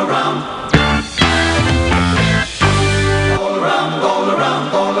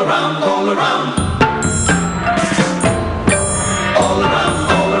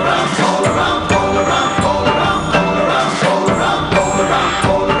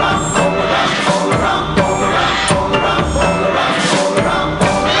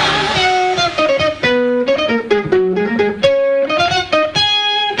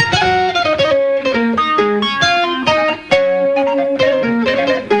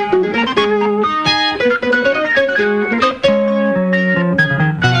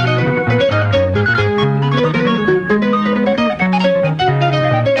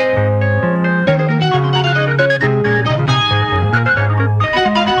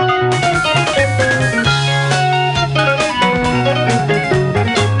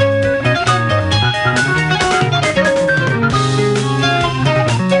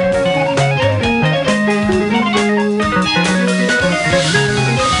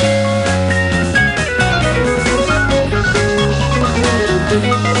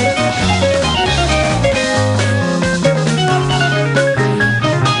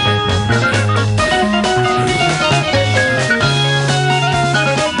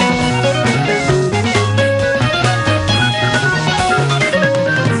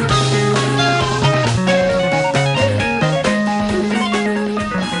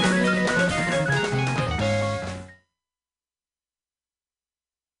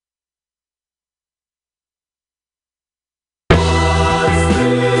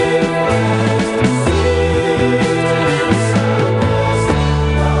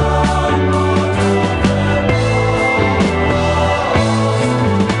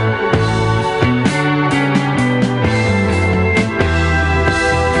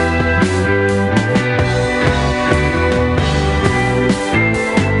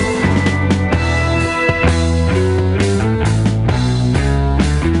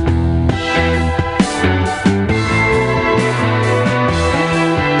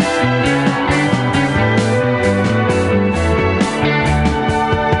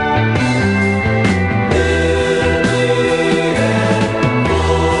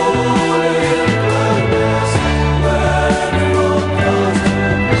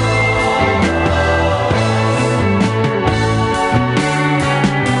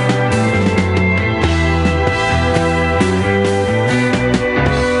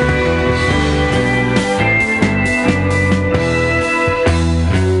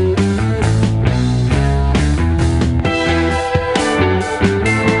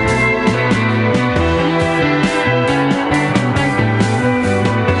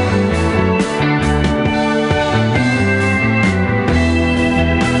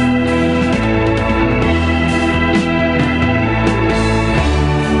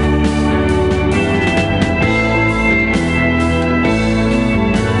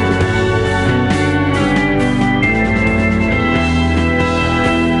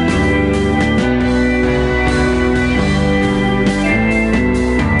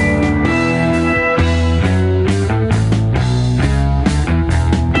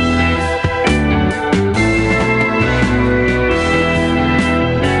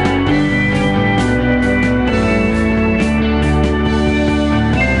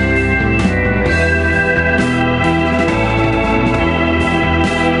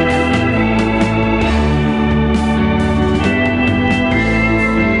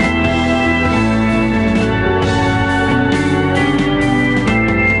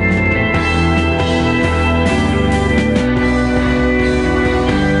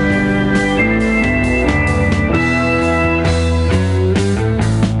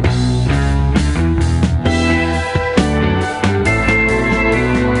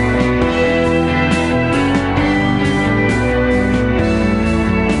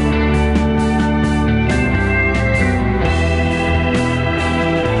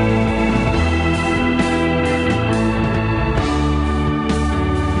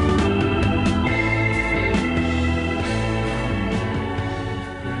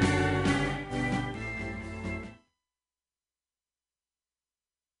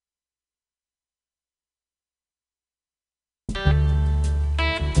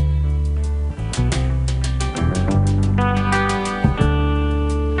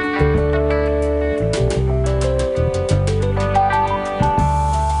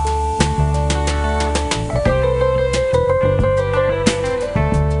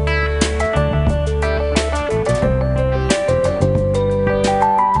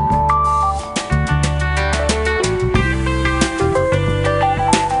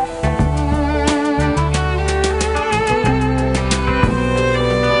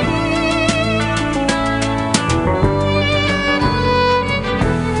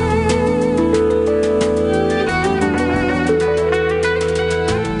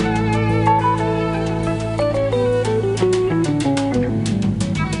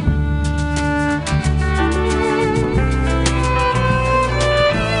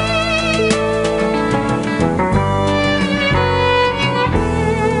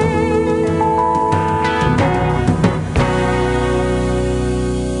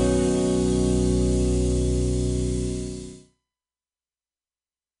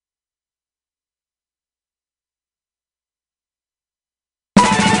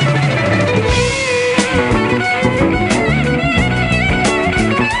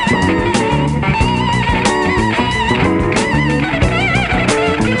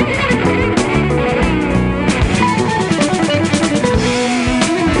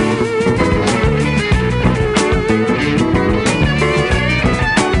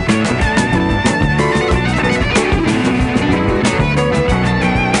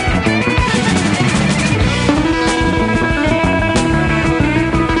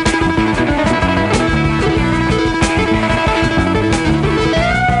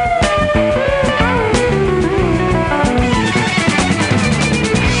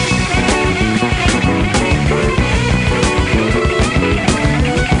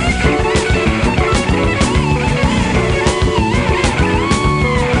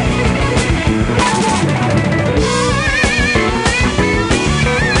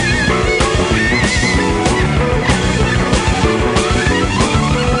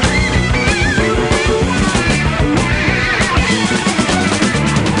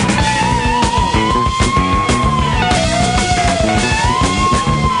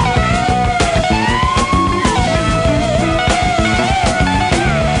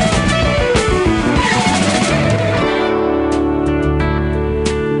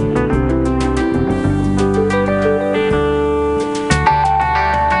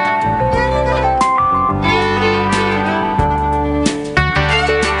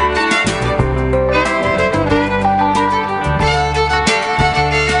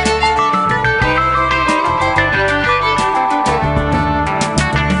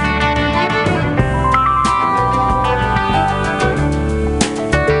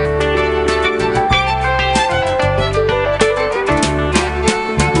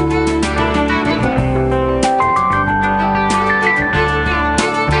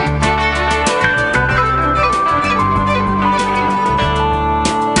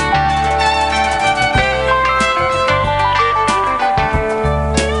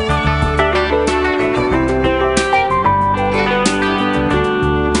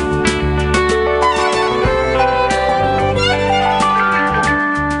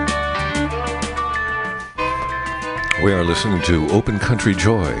listening to Open Country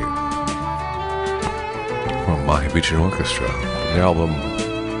Joy from Mahi Beach and Orchestra, the album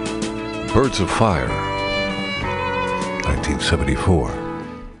Birds of Fire, 1974.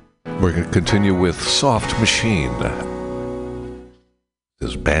 We're going to continue with Soft Machine.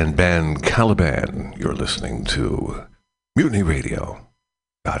 This is Ban Caliban. You're listening to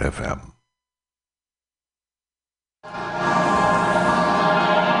MutinyRadio.fm.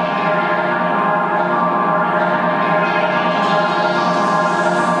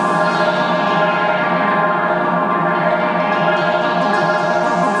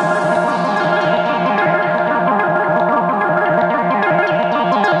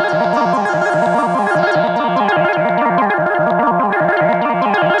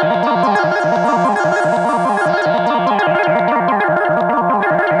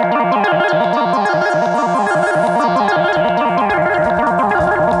 Thank you.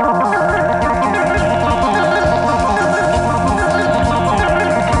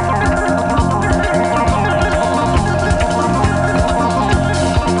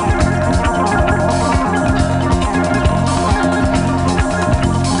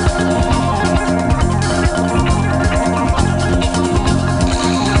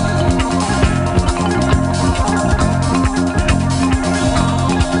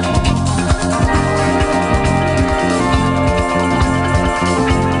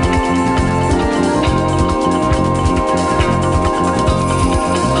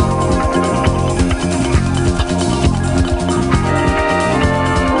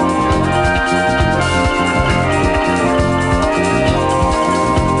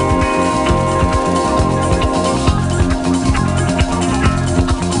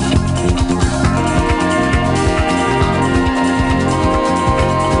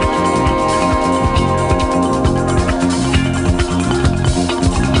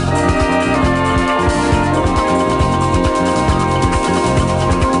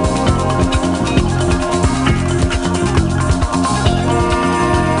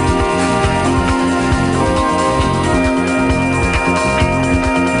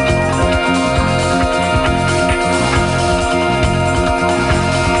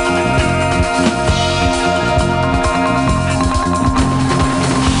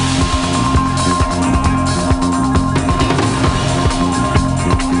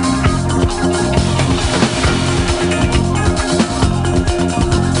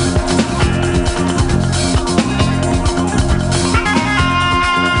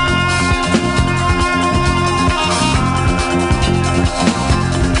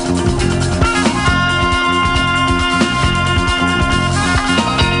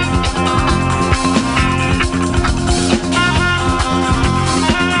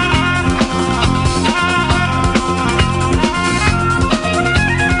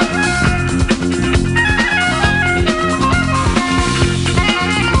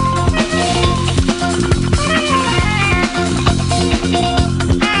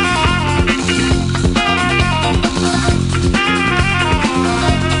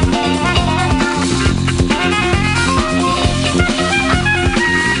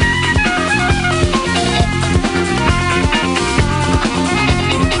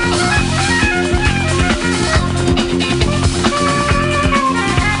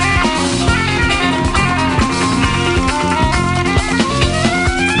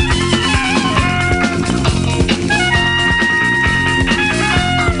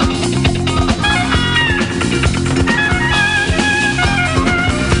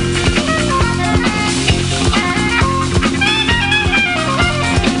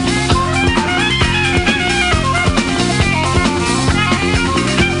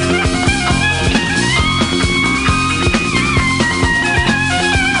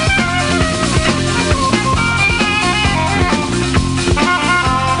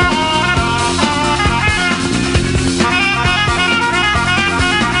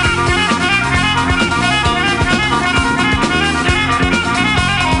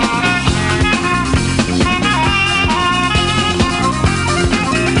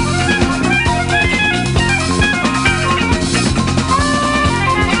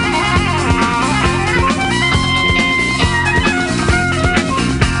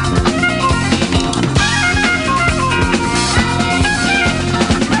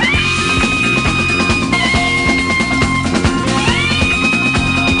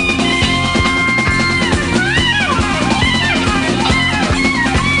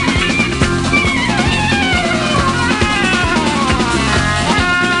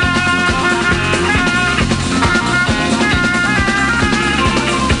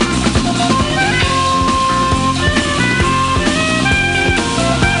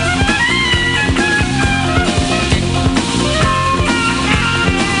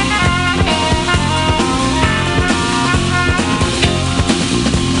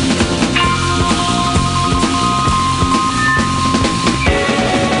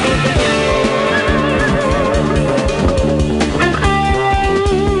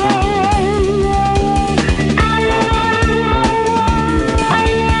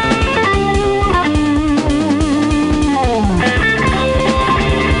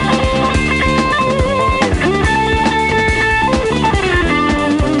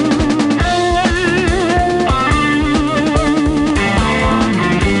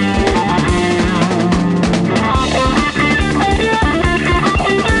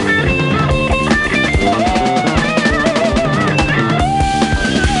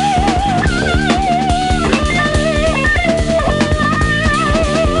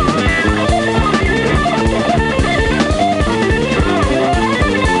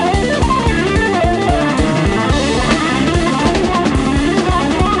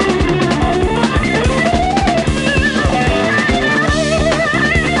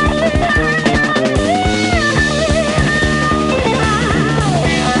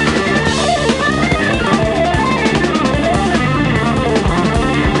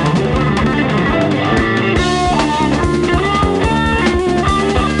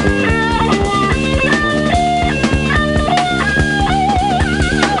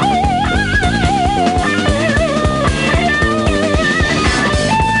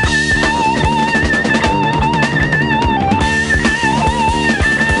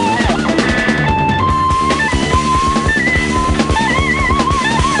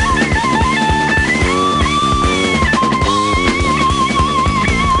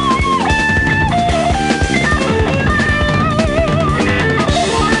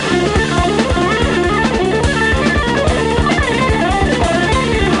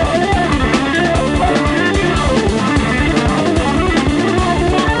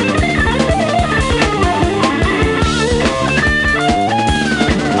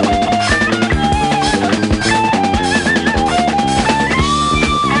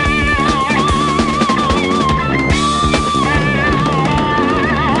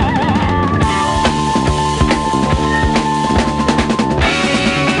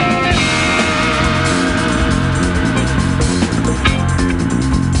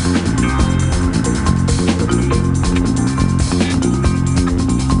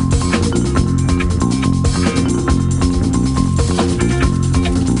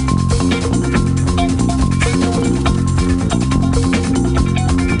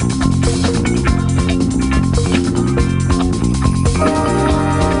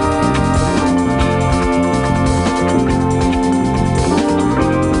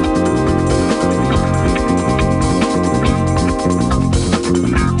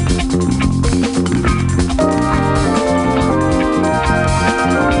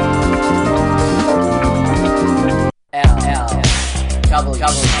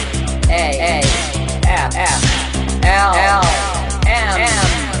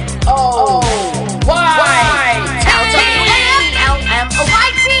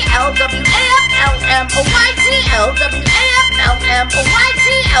 L-W-A-F-L-M-O-Y-T.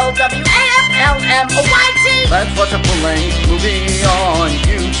 Let's watch a full-length movie on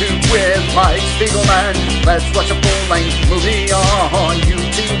YouTube with Mike Spiegelman. Let's watch a full-length movie on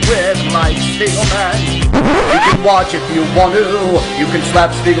YouTube with Mike Spiegelman. You can watch if you want to. You can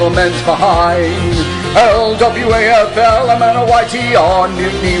slap Spiegelman's behind. L-W-A-F-L-M-O-Y-T on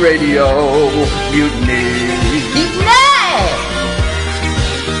Mutiny Radio. Mutiny.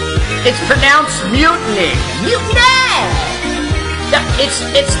 It's pronounced mutiny. Mutiny.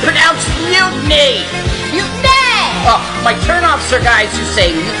 It's pronounced mutiny. Mutiny. Oh, my turnoffs are guys who say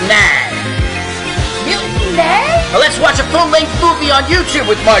mutiny. Mutiny. Well, let's watch a full-length movie on YouTube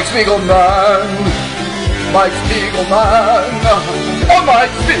with Mike Spiegelman. Mike Spiegelman. Oh, Mike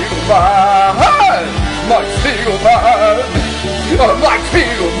Spiegelman. Mike Spiegelman. Oh, Mike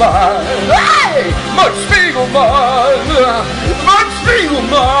Spiegelman. Hey, Mike Spiegelman. Mike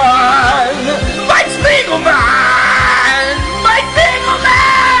Spiegelman. Mike Spiegelman. Mike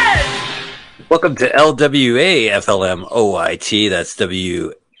Spiegelman. Welcome to LWAFLMOYT. That's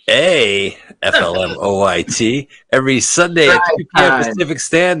WAFLMOYT. Every Sunday at 2 p.m. Pacific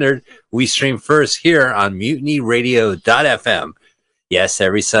Standard, we stream first here on MutinyRadio.fm. Yes,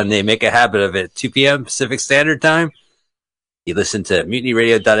 every Sunday, make a habit of it. 2 p.m. Pacific Standard Time. You listen to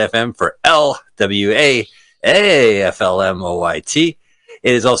MutinyRadio.fm for LWAFLMOYT.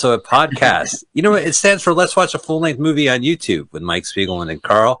 It is also a podcast. You know what? It stands for Let's Watch a Full-Length Movie on YouTube with Mike Spiegelman and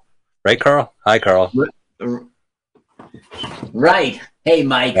Carl. Right, Carl? Hi, Carl. Right. Hey,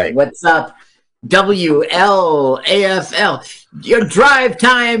 Mike. Right. What's up? WLAFL. Your drive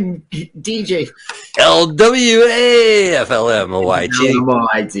time DJ.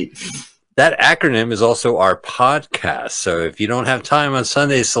 LWAFLMOYT. That acronym is also our podcast. So if you don't have time on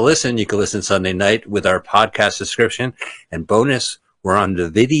Sundays to listen, you can listen Sunday night with our podcast subscription. And bonus, we're on the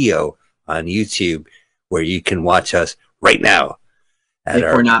video on YouTube where you can watch us right now at If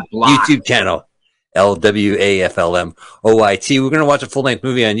our we're not blocked. YouTube channel, LWAFLMOYT. We're going to watch a full-length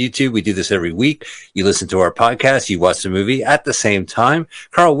movie on YouTube. We do this every week. You listen to our podcast. You watch the movie at the same time.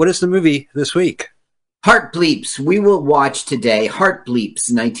 Carl, what is the movie this week? Heart Bleeps. We will watch today Heart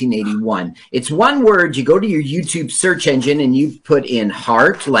Bleeps 1981. It's one word. You go to your YouTube search engine and you put in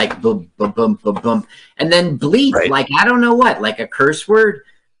heart, like boom, boom, boom, boom, boom, and then bleep, Right. like I don't know what, like a curse word.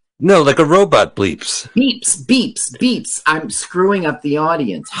 No, like a robot bleeps. Beeps, beeps, beeps. I'm screwing up the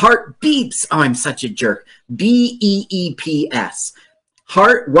audience. Heart beeps. Oh, I'm such a jerk. BEEPS.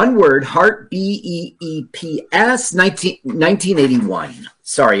 Heart, one word, heart, BEEPS, 1981.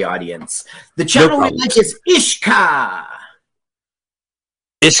 Sorry, audience. The channel we like is Ishka.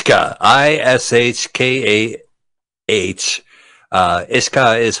 Ishka, ISHKAH.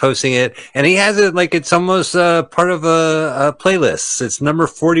 Ishka is hosting it, and he has it like it's almost part of a playlist. It's number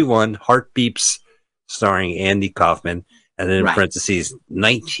 41, Heart Beeps, starring Andy Kaufman, and then in Right. parentheses,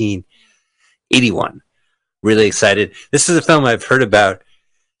 1981. Really excited. This is a film I've heard about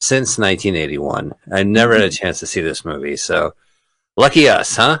since 1981. I never had a chance to see this movie, so lucky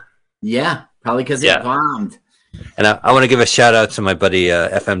us, huh? Yeah, probably because Yeah. it bombed. And I want to give a shout out to my buddy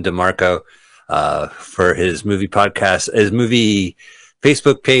FM DeMarco for his movie podcast, his movie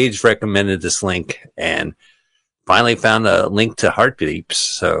Facebook page recommended this link, and finally found a link to Heart Beeps.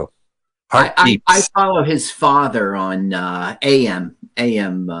 So Heart Beeps. I follow his father on AM.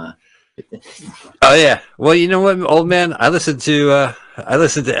 Oh yeah. Well, you know what, old man, I listen to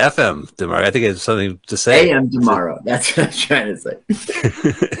FM DeMarco. I think it's something to say. AM tomorrow. That's what I'm trying to say.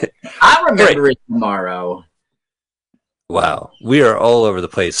 I remember it tomorrow. Wow, we are all over the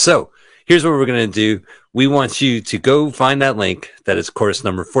place. So here's what we're going to do. We want you to go find that link. That is course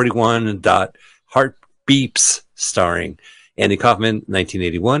number 41. Heart Beeps, starring Andy Kaufman,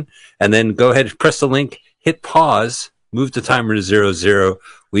 1981. And then go ahead, press the link, hit pause, move the timer to 00.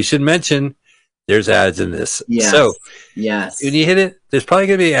 We should mention there's ads in this. Yes. So yes, when you hit it, there's probably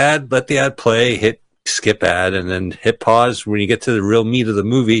going to be an ad. Let the ad play, hit skip ad, and then hit pause when you get to the real meat of the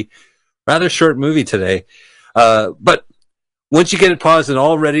movie. Rather short movie today. But once you get it paused and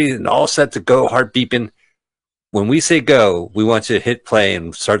all ready and all set to go, heart beeping, when we say go, we want you to hit play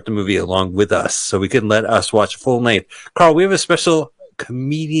and start the movie along with us so we can let us watch full length. Carl, we have a special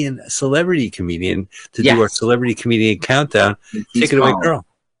celebrity comedian to do our celebrity comedian countdown. Take it away, Carl.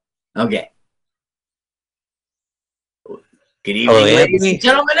 Okay. Good evening, Hello, ladies Anthony. and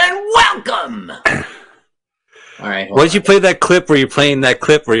gentlemen, and welcome. All right. Why don't you play that clip where you're playing that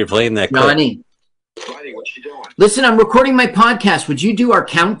clip where you're playing that clip? Johnny. Listen, I'm recording my podcast. Would you do our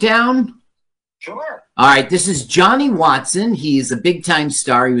countdown? Sure. All right. This is Johnny Watson. He's a big time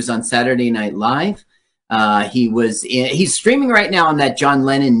star. He was on Saturday Night Live. He's streaming right now on that John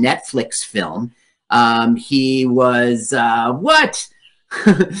Lennon Netflix film. He was what?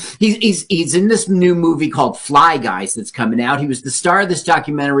 he's in this new movie called Fly Guys that's coming out. He was the star of this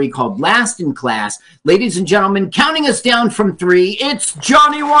documentary called Last in Class. Ladies and gentlemen, counting us down from 3, it's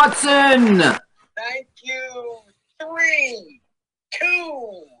Johnny Watson. Thank you. 3,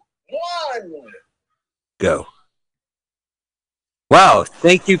 2, 1. Go. Wow.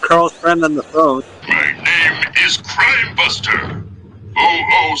 Thank you, Carl's friend on the phone. My name is Crime Buster.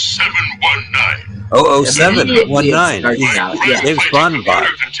 00719. 00719. James Bond bot.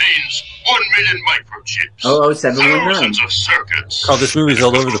 Contains 1 million microchips. 00719. Thousands of circuits. Oh, this movie's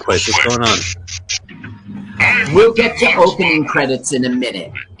all over the place. What's going on? We'll get to opening credits in a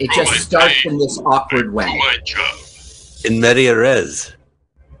minute. It just starts in this awkward way. In media res.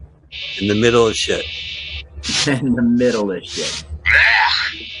 In the middle of shit. In the middle of shit.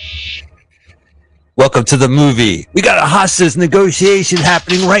 Welcome to the movie. We got a hostage negotiation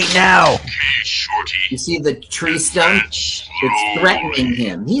happening right now. You see the tree stump? It's threatening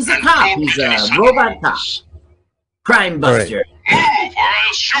him. He's a cop. He's a robot cop. Crime Buster. Move or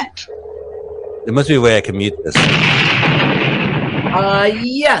I'll shoot. There must be a way I can mute this.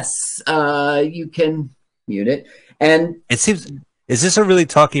 Yes. You can mute it. And it seems. Is this a really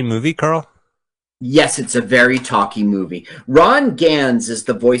talky movie, Carl? Yes, it's a very talky movie. Ron Gans is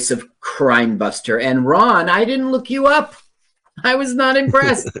the voice of Crime Buster. And Ron, I didn't look you up. I was not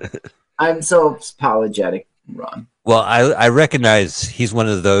impressed. I'm so apologetic, Ron. Well, I recognize he's one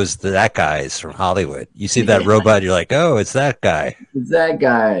of that guys from Hollywood. You see that robot, you're like, oh, it's that guy. It's that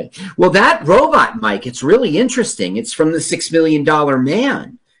guy. Well, that robot, Mike, it's really interesting. It's from the $6 Million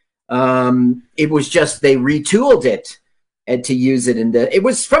Man. It was just, they retooled it. And to use it it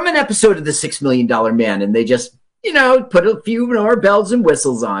was from an episode of the $6 Million Man, and they just, put a few more bells and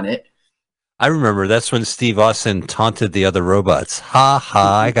whistles on it. I remember that's when Steve Austin taunted the other robots. Ha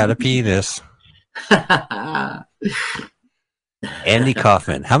ha, I got a penis. Andy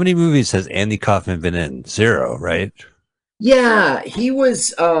Kaufman. How many movies has Andy Kaufman been in? 0, right? Yeah, he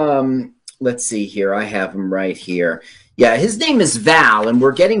was, let's see here. I have him right here. Yeah, his name is Val, and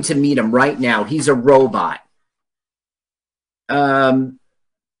we're getting to meet him right now. He's a robot.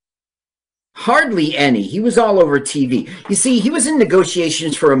 Hardly any. He was all over TV. You see, he was in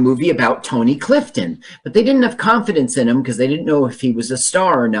negotiations for a movie about Tony Clifton, but they didn't have confidence in him because they didn't know if he was a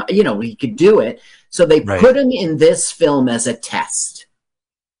star or not. He could do it. So they put him in this film as a test.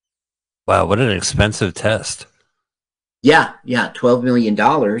 Wow, what an expensive test. Yeah, $12 million.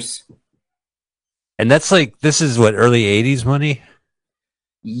 And that's this is what, early 80s money?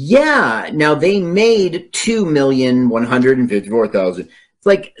 Yeah. Now they made $2,154,000. It's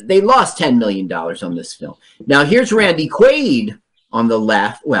like they lost $10 million on this film. Now here's Randy Quaid on the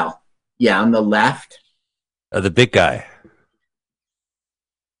left. Well, yeah, on the left. The big guy.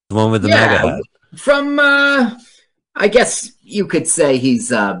 The one with the mega hat. From, I guess you could say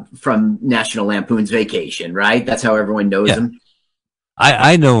he's from National Lampoon's Vacation, right? That's how everyone knows him.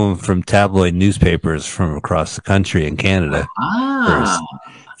 I know him from tabloid newspapers from across the country in Canada.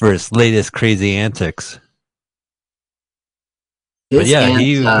 For his latest crazy antics.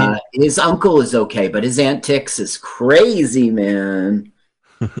 His uncle is okay, but his antics is crazy, man.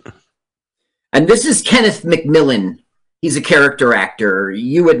 And this is Kenneth McMillan. He's a character actor.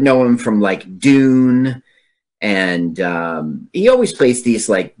 You would know him from Dune, and he always plays these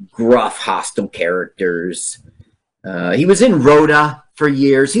gruff, hostile characters. He was in Rhoda for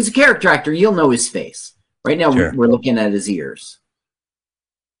years. He's a character actor. You'll know his face. Right now, we're looking at his ears.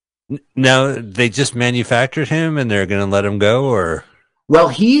 Now, they just manufactured him and they're going to let him go, or? Well,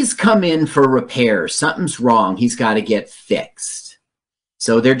 he's come in for repairs. Something's wrong. He's got to get fixed.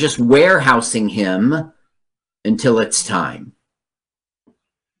 So they're just warehousing him until it's time.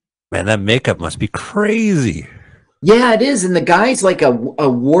 Man, that makeup must be crazy. Yeah, it is. And the guy's a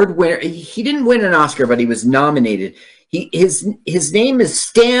award winner. He didn't win an Oscar, but he was nominated. His name is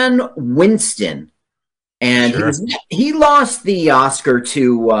Stan Winston. And he lost the Oscar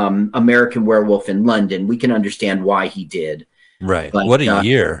to American Werewolf in London. We can understand why he did. Right. But, what a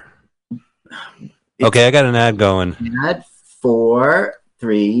year. Okay, I got an ad going. Ad 4,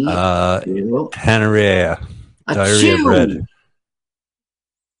 3, 2. Panorama. Diary of Red.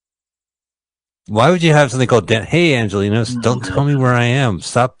 Why would you have something called Hey, Angelinos, don't tell me where I am.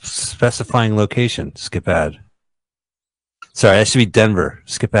 Stop specifying location. Skip ad. Sorry, that should be Denver.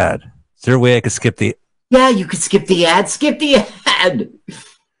 Skip ad. Is there a way I could skip the... Yeah, you could skip the ad. Skip the ad.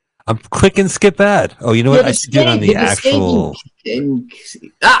 I'm clicking skip ad. Oh, you know what? I should do it on the actual...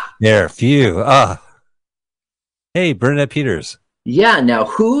 There, phew. Hey, Bernadette Peters. Yeah, now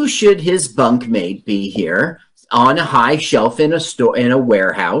who should his bunkmate be here? On a high shelf in a store, in a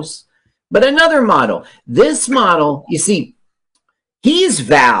warehouse. But another model. This model, you see, he's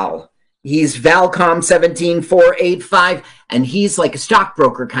Val. He's Valcom 17485, and he's like a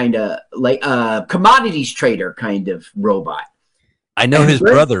stockbroker kind of, like a commodities trader kind of robot. I know his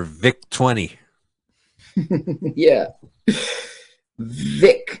brother, Vic 20. Yeah.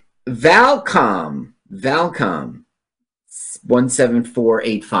 Valcom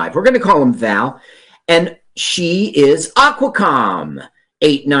 17485. We're going to call him Val. And she is Aquacom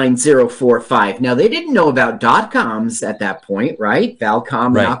 89045. Now, they didn't know about .coms at that point, right?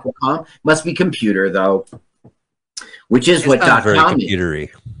 Valcom and Aquacom. Must be computer, though, which is what not very .com is. computery.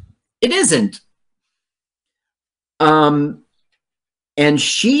 It isn't. And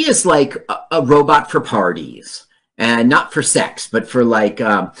she is like a robot for parties. And not for sex, but for like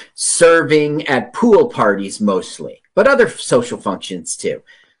serving at pool parties mostly. But other social functions too.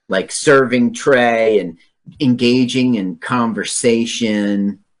 Like serving tray and engaging in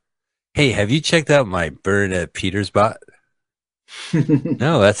conversation. Hey, have you checked out my Bernadette Peters bot?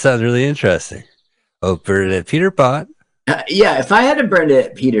 No, that sounds really interesting. Oh, Bernadette Peter bot? Yeah, if I had a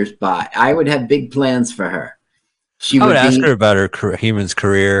Bernadette Peters bot, I would have big plans for her. I would ask her about her human's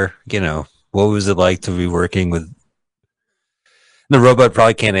career. You know, what was it like to be working with... The robot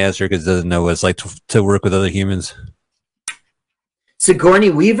probably can't answer because it doesn't know what it's like to work with other humans. Sigourney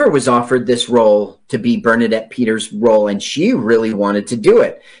Weaver was offered this role to be Bernadette Peters' role, and she really wanted to do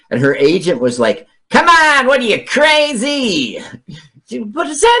it. And her agent was like, "Come on, what are you, crazy? Put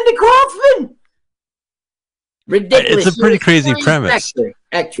a Sandy Kaufman." Ridiculous. It's a pretty crazy premise.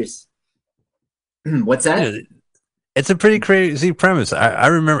 Actress. What's that? It's a pretty crazy premise. I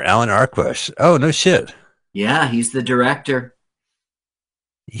remember Alan Arquesh. Oh, no shit. Yeah, he's the director.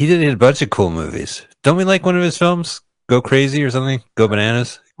 He did a bunch of cool movies. Don't we like one of his films? Go Crazy or something? Go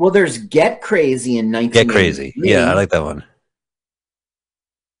Bananas? Well, there's Get Crazy in 1983. Get Crazy. Yeah, I like that one.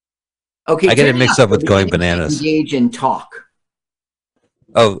 Okay, I get it mixed up with Going Bananas. Engage and talk.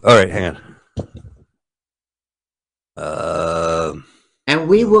 Oh, all right, hang on. And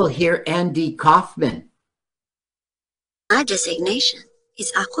we will hear Andy Kaufman. My designation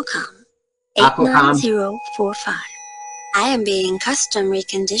is Aquacom Aquacom. 89045. I am being custom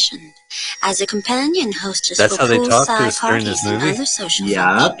reconditioned as a companion hostess That's for how they talk to poolside us during this parties and movie? other social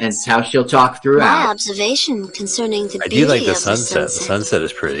Yeah, and it's how she'll talk My throughout. observation concerning the I beauty do like the of sunset. The sunset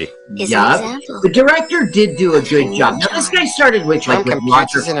is pretty. is an Yeah, example. the director did do a good job. Now, this guy started with like with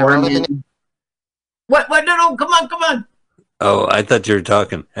Roger Corman. What? No, come on. Oh, I thought you were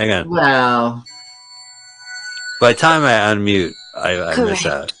talking. Hang on. Well, by the time I unmute, I miss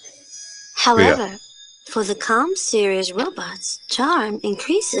out. However, for the COM series robots, charm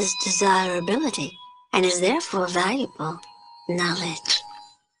increases desirability and is therefore valuable knowledge.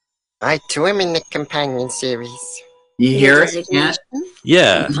 I too am in the companion series. You hear it? Yeah.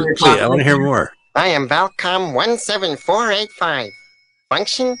 Yeah. Wait, I want to hear more. I am Valcom 17485.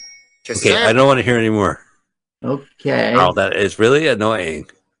 Function to Okay, serve. I don't want to hear any more. Okay. Oh, that is really annoying.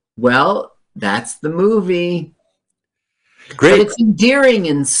 Well, that's the movie. Great. But it's endearing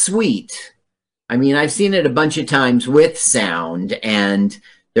and sweet. I mean, I've seen it a bunch of times with sound, and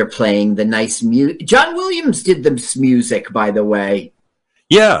they're playing the nice music. John Williams did the music, by the way.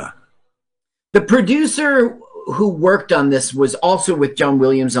 Yeah. The producer who worked on this was also with John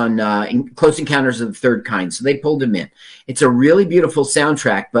Williams on Close Encounters of the Third Kind, so they pulled him in. It's a really beautiful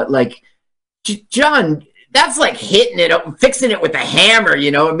soundtrack, but like, John, that's like hitting it up, fixing it with a hammer,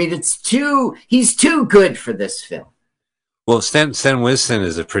 you know? I mean, he's too good for this film. Well, Stan Winston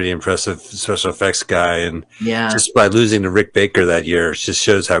is a pretty impressive special effects guy, and Yeah. just by losing to Rick Baker that year, it just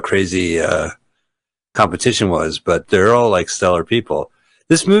shows how crazy competition was. But they're all like stellar people.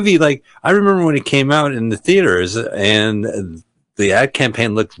 This movie, like, I remember when it came out in the theaters, and the ad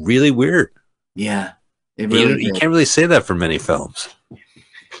campaign looked really weird. Yeah, it really You did. can't really say that for many films.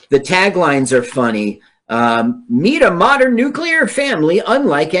 The taglines are funny. Meet a modern nuclear family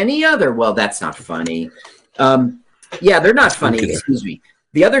unlike any other. Well, that's not funny. Yeah, they're not funny. Okay. Excuse me.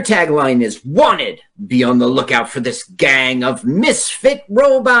 The other tagline is "Wanted. Be on the lookout for this gang of misfit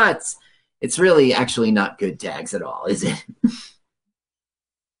robots." It's really actually not good tags at all, is it?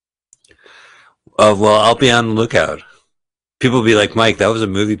 Well, I'll be on the lookout. People will be like, Mike, that was a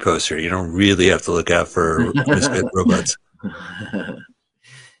movie poster. You don't really have to look out for misfit robots.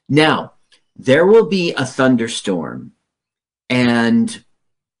 Now, there will be a thunderstorm, and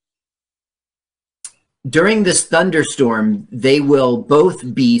during this thunderstorm, they will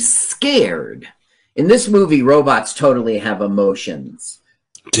both be scared. In this movie, robots totally have emotions.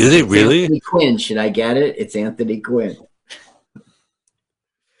 Do they really? Anthony Quinn, should I get it? It's Anthony Quinn.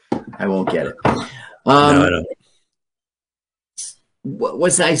 I won't get it. No, I don't. what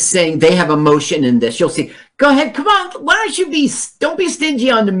was I saying? They have emotion in this. You'll see. Go ahead. Come on. Why don't you don't be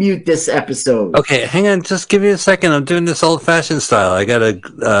stingy on the mute this episode. Okay, hang on. Just give me a second. I'm doing this old-fashioned style. I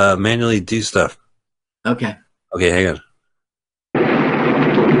gotta manually do stuff. Okay. Okay, hang on.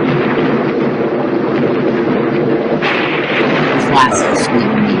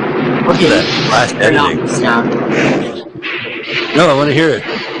 Okay. Last editing. Stop. No, I want to hear it.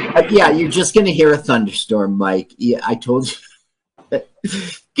 Yeah, you're just going to hear a thunderstorm, Mike. Yeah, I told you.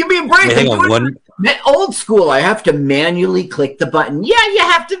 Give me a break. Wait, hang on. Old school. I have to manually click the button. Yeah, you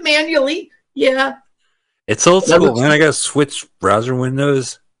have to manually. Yeah. It's old school, man. I got to switch browser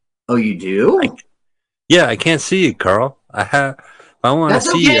windows. Oh, you do? Yeah, I can't see you, Carl. I want to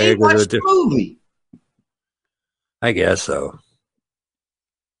see okay. you. Watch the movie. I guess so.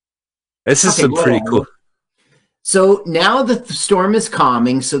 This is some pretty cool. So now the storm is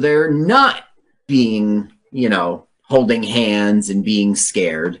calming, so they're not being, holding hands and being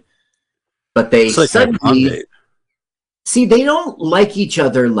scared. But they suddenly see they don't like each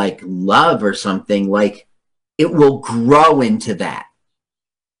other like love or something. Like it will grow into that.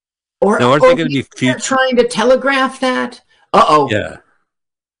 Or now, aren't they going to be trying to telegraph that? Uh-oh. Yeah.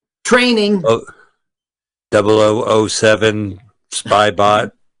 Training. 0007 spy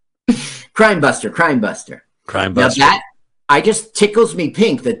bot. Crime Buster. Now that I just tickles me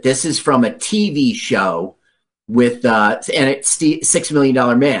pink that this is from a TV show with and it's $6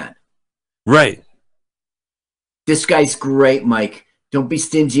 Million Man. Right. This guy's great, Mike. Don't be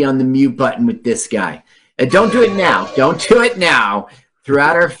stingy on the mute button with this guy. And don't do it now. Don't do it now.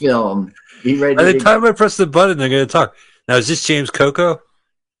 Throughout our film, be ready. By the time I press the button, they're going to talk. Now, is this James Coco?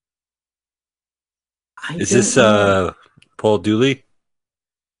 Is this Paul Dooley?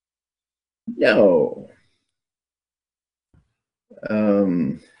 No.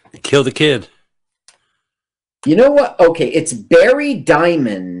 Kill the kid. You know what? Okay, it's Barry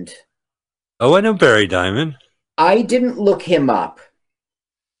Diamond. Oh, I know Barry Diamond. I didn't look him up.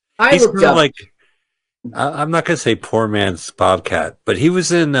 He's looked up. I'm not going to say poor man's Bobcat, but he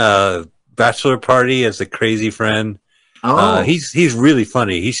was in Bachelor Party as a crazy friend. Oh, he's really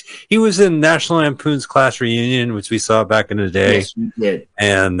funny. He was in National Lampoon's Class Reunion, which we saw back in the day. Yes, we did.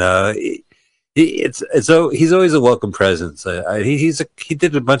 And he's always a welcome presence. He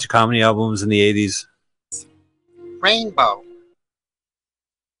did a bunch of comedy albums in the 80s. Rainbow.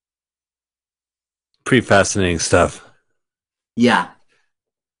 Pretty fascinating stuff. Yeah.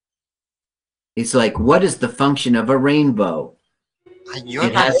 It's like, what is the function of a rainbow? Are your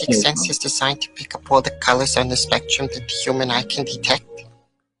optic senses designed to pick up all the colors on the spectrum that the human eye can detect?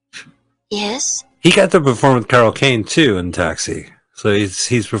 Yes. He got to perform with Carol Kane too in Taxi. So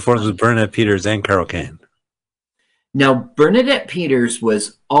he's performed with Bernadette Peters and Carol Kane. Now, Bernadette Peters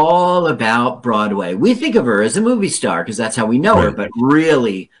was all about Broadway. We think of her as a movie star because that's how we know her, but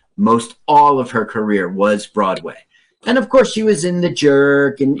really, most all of her career was Broadway. And of course, she was in The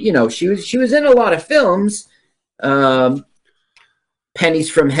Jerk, and she was in a lot of films.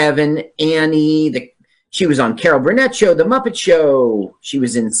 Pennies from Heaven, Annie. She was on Carol Burnett Show, The Muppet Show. She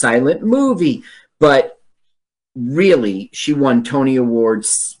was in Silent Movie, but really, she won Tony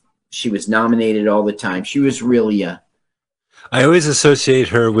Awards. She was nominated all the time. She was really a. I always associate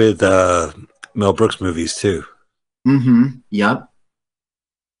her with Mel Brooks movies too. Mm-hmm. Yep.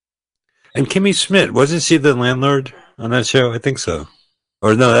 And Kimmy Schmidt, wasn't she the landlord on that show? I think so.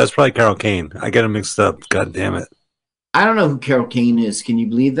 Or no, that's probably Carol Kane. I got them mixed up. God damn it. I don't know who Carol Kane is. Can you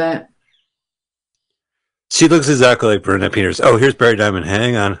believe that? She looks exactly like Bernadette Peters. Oh, here's Barry Diamond.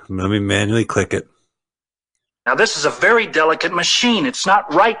 Hang on. Let me manually click it. Now, this is a very delicate machine. It's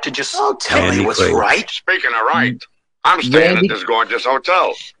not right to just tell me what's right. Speaking of right, I'm staying at this gorgeous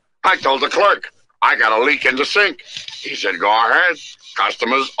hotel. I told the clerk, I got a leak in the sink. He said, go ahead.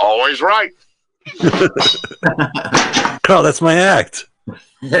 Customer's always right. Carl, that's my act.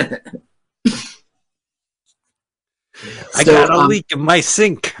 I got a leak in my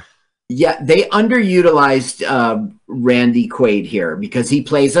sink. Yeah, they underutilized Randy Quaid here because he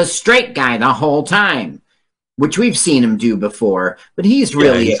plays a straight guy the whole time, which we've seen him do before. But he's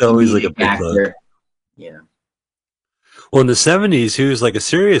really he's always like a big actor. bug. Yeah. Well, in the 70s, he was like a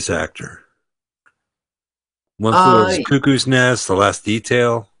serious actor. One Flew Over the Cuckoo's Nest, The Last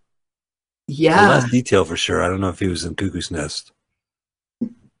Detail. Yeah. The Last Detail for sure. I don't know if he was in Cuckoo's Nest.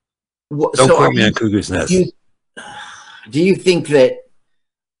 Well, Don't quote me on Cuckoo's Nest. Do you think that,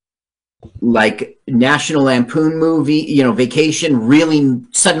 like, National Lampoon movie, Vacation, really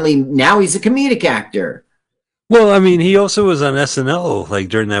suddenly now he's a comedic actor? Well, I mean, he also was on SNL like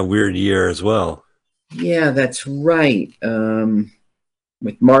during that weird year as well. Yeah, that's right.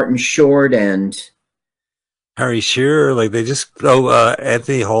 With Martin Short and Harry Shearer, like they just Michael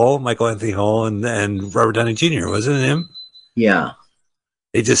Anthony Hall, and Robert Downey Jr. Wasn't it him? Yeah.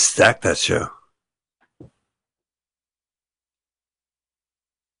 They just stacked that show.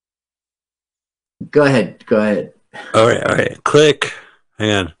 Go ahead. All right. Click.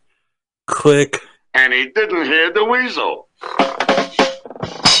 Hang on. Click. And he didn't hear the weasel.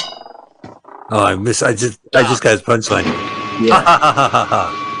 Oh, I just got his punchline.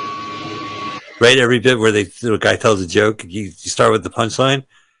 Yeah. Right, every bit where the guy tells a joke, you start with the punchline,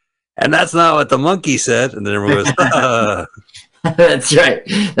 and that's not what the monkey said, and then everyone goes, That's right.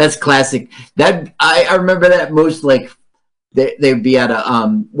 That's classic. That I remember that most, like they'd be at a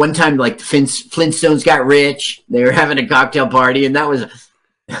one time, like the Flintstones got rich. They were having a cocktail party, and that was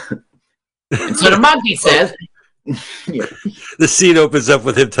and so the monkey says. Yeah. The scene opens up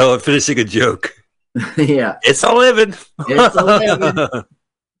with him finishing a joke. Yeah, it's a living. It's a living.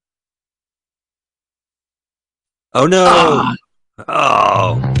 Oh no!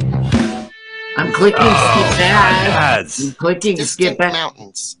 Oh, I'm clicking skip ads. I'm clicking skip ads.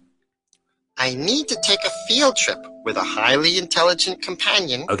 Mountains. I need to take a field trip with a highly intelligent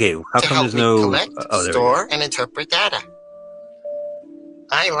companion. Okay, how to come help there's me no collect, there store, and interpret data?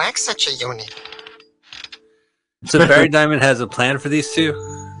 I lack such a unit. So Barry Diamond has a plan for these two?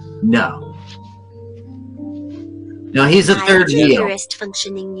 No, he's a third wheel. Purest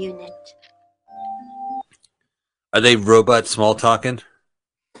functioning unit. Are they robot small talking?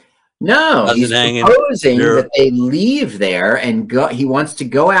 No, he's proposing that they leave there and go. He wants to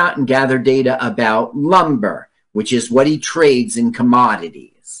go out and gather data about lumber, which is what he trades in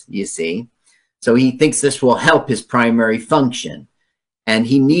commodities, you see. So he thinks this will help his primary function. And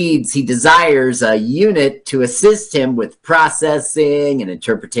he desires a unit to assist him with processing and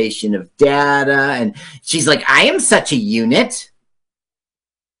interpretation of data. And she's like, I am such a unit.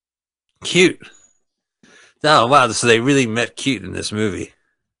 Cute. Oh, wow. So they really met cute in this movie.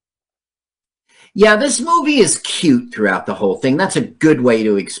 Yeah, this movie is cute throughout the whole thing. That's a good way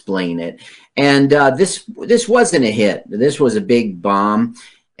to explain it. And this wasn't a hit. This was a big bomb.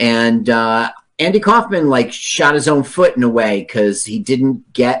 And Andy Kaufman shot his own foot in a way because he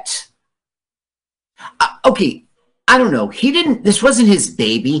didn't get. Okay, I don't know. This wasn't his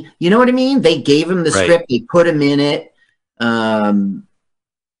baby. You know what I mean? They gave him the script. They put him in it.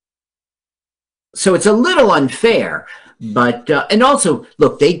 So it's a little unfair. But and also,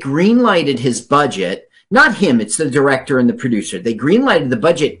 look, they greenlighted his budget. Not him, it's the director and the producer. They greenlighted the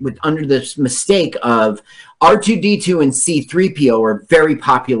budget under this mistake of R2-D2 and C-3PO are very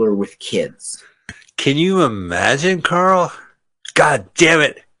popular with kids. Can you imagine, Carl? God damn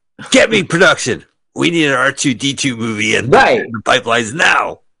it. Get me production. We need an R2-D2 movie in the pipelines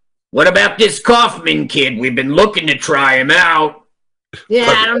now. What about this Kaufman kid? We've been looking to try him out. Yeah,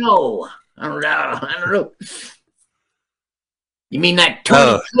 I don't know. You mean that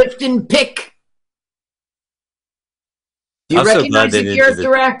Tony Clifton pick? Do you recognize the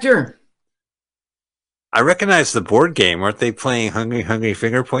character actor? I recognize the board game. Aren't they playing Hungry Hungry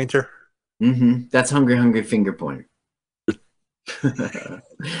Finger Pointer? Mm-hmm. That's Hungry Hungry Finger Pointer. Who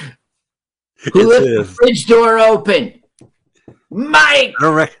left the fridge door open? Mike!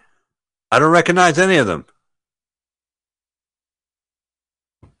 I don't recognize any of them.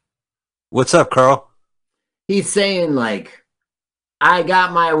 What's up, Carl? He's saying, I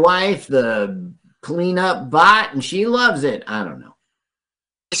got my wife the cleanup bot, and she loves it. I don't know.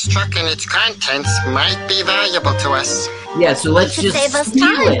 This truck and its contents might be valuable to us. Yeah, so let's just save us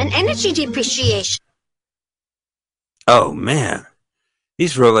time and energy depreciation. Oh, man.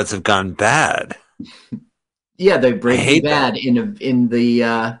 These robots have gone bad. Yeah, they're breaking bad in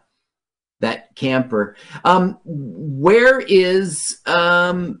the that camper. Where is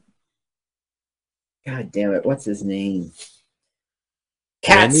God damn it, what's his name?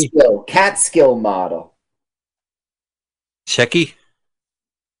 Catskill model. Shecky?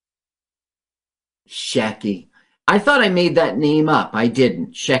 Shecky. I thought I made that name up. I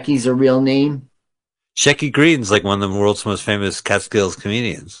didn't. Shecky's a real name? Shecky Green's one of the world's most famous Catskills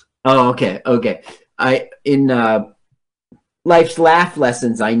comedians. Oh, okay. In Life's Laugh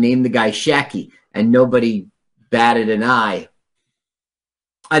Lessons, I named the guy Shecky, and nobody batted an eye.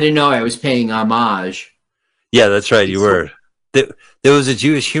 I didn't know I was paying homage. Yeah, that's right. You were. There was a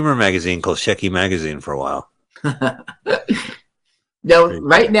Jewish humor magazine called Shecky Magazine for a while. No,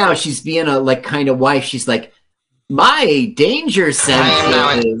 right now she's being a kind of wife. She's like, my danger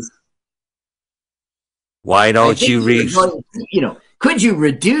sense is. Why don't you read? Could you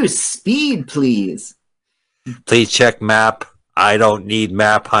reduce speed, please? Please check map. I don't need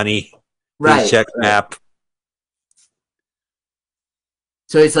map, honey. Please check map.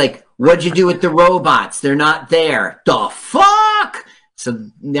 So it's like, What'd you do with the robots? They're not there. The fuck?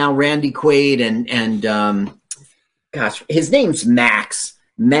 So now Randy Quaid and gosh, his name's Max.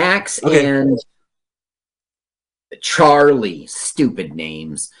 Max and Charlie. Stupid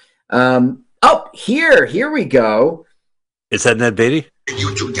names. Here we go. Is that Ned Beatty?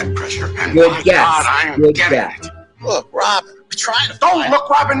 You two get pressure, and Good my guess. God, I am Good getting guess. it. Look, Robin, we're trying to Don't look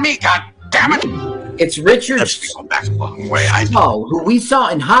Robin me, God damn it! It's Richard That's the way I Stoll, who we saw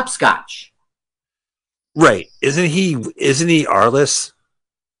in Hopscotch. Right. Isn't he Arliss?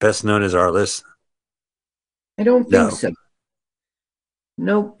 Best known as Arliss? I don't think so.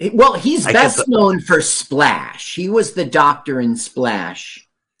 No. Well, he's best known for Splash. He was the doctor in Splash.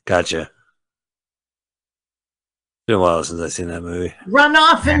 Gotcha. Been a while since I've seen that movie. Run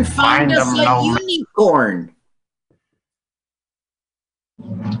off and find us a unicorn.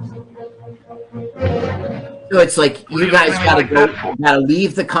 So it's like you guys gotta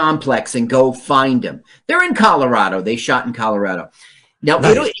leave the complex and go find them. They're in Colorado. They shot in Colorado. Now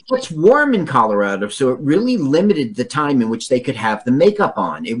it gets warm in Colorado, so it really limited the time in which they could have the makeup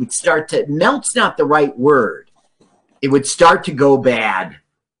on. It would start to melt's not the right word. It would start to go bad.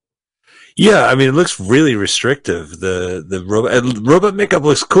 Yeah, I mean, it looks really restrictive. The robot makeup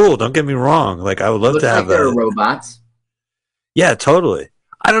looks cool. Don't get me wrong. Like, I would love to have that. There are robots. Yeah, totally.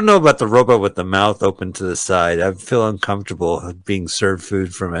 I don't know about the robot with the mouth open to the side. I feel uncomfortable being served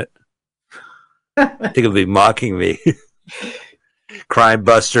food from it. I think it'll be mocking me. Crime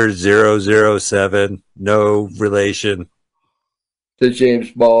Buster 007, no relation to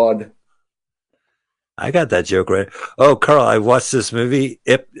James Bond. I got that joke right. Oh, Carl, I watched this movie.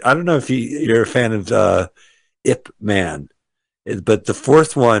 I don't know if you're a fan of Ip Man, but the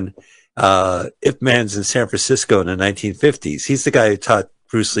fourth one, Ip Man's in San Francisco in the 1950s. He's the guy who taught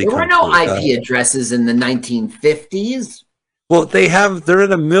Bruce Lee. There were no IP addresses in the 1950s. Well, they're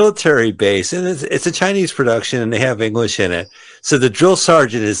in a military base, and it's a Chinese production, and they have English in it. So the drill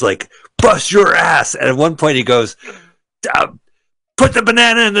sergeant is like, "Bust your ass!" And at one point, he goes, "Put the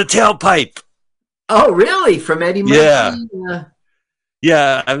banana in the tailpipe." Oh, really? From Eddie Murphy? Yeah.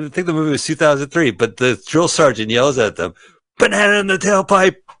 Yeah, I think the movie was 2003, but the drill sergeant yells at them, "Banana in the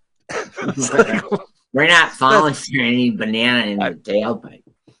tailpipe." We're not falling for any banana in the tailpipe.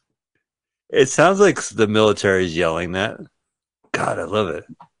 It sounds like the military is yelling that. God, I love it.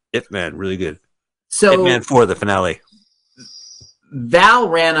 Ip Man, really good. So, Ip Man 4, the finale. Val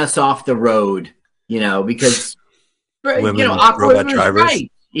ran us off the road, because Women, Aqua robot was drivers.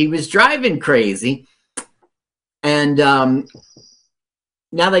 right. He was driving crazy, and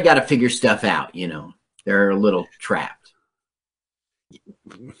now they got to figure stuff out. They're a little trapped.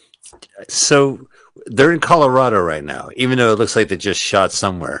 So they're in Colorado right now, even though it looks like they just shot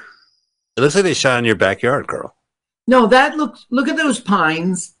somewhere. It looks like they shot in your backyard, Carl. No, look at those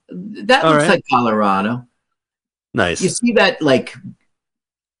pines. That looks like Colorado. Nice. You see that like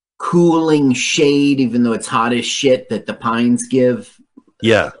cooling shade, even though it's hot as shit, that the pines give.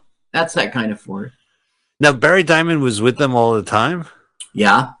 Yeah. That's that kind of forest. Now, Barry Diamond was with them all the time?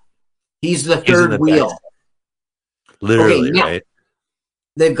 Yeah. He's the third wheel. Back. Literally, now, right?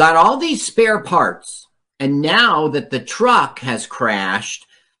 They've got all these spare parts. And now that the truck has crashed,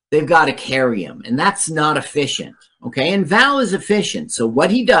 they've got to carry them. And that's not efficient. Okay. And Val is efficient. So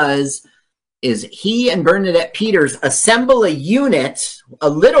what he does is he and Bernadette Peters assemble a unit, a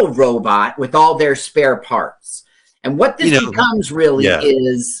little robot with all their spare parts. And what this becomes really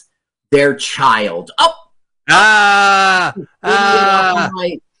is their child. Oh!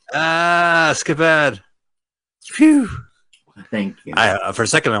 Skip ad. Phew. Thank you. For a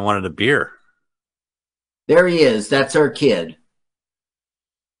second, I wanted a beer. There he is. That's our kid.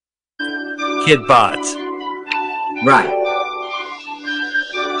 Kid Bot. Right.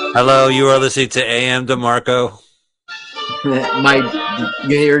 Hello, you are listening to AM DeMarco.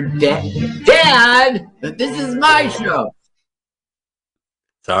 Your dad, this is my show.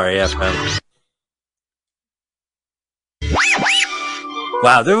 Sorry, FM.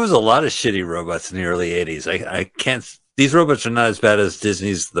 Wow, there was a lot of shitty robots in the early 80s. I can't... These robots are not as bad as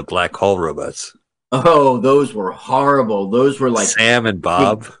Disney's The Black Hole robots. Oh, those were horrible. Those were like... Sam and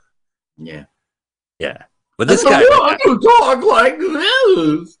Bob. Yeah. Yeah. But this guy... I can talk like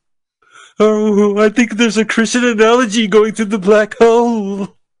this. Oh, I think there's a Christian analogy going through the black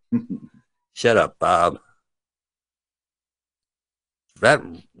hole. Shut up, Bob. That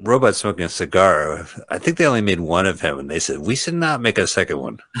robot smoking a cigar, I think they only made one of him, and they said, we should not make a second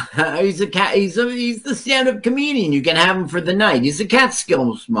one. He's the stand-up comedian. You can have him for the night. He's a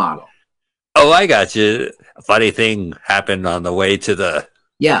Catskills model. Oh, I got you. A funny thing happened on the way to the...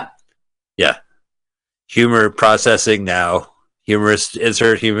 Yeah. Yeah. Humor processing now. Humorous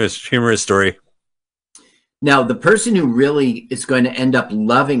insert humorous story. Now, the person who really is going to end up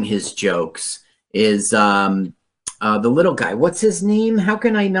loving his jokes is the little guy. What's his name? How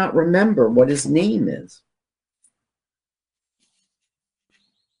can I not remember what his name is?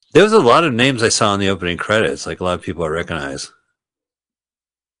 There was a lot of names I saw in the opening credits, like a lot of people I recognize.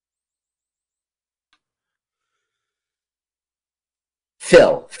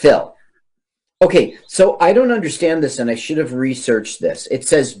 Phil. Okay, so I don't understand this, and I should have researched this. It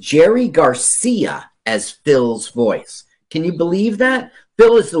says Jerry Garcia as Phil's voice. Can you believe that?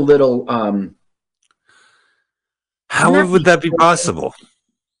 Phil is the little... How would that be possible?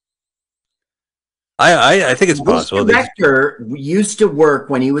 I think it's possible. This director used to work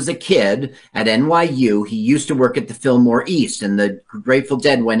when he was a kid at NYU. He used to work at the Fillmore East, and the Grateful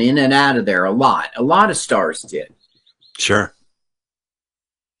Dead went in and out of there a lot. A lot of stars did. Sure.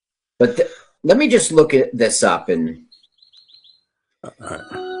 But let me just look at this up. And At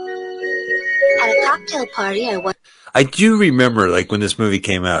a cocktail party, I do remember, like, when this movie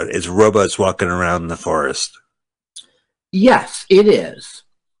came out, it's robots walking around in the forest. Yes, it is.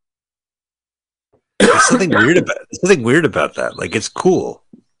 There's something weird about that. Like, it's cool.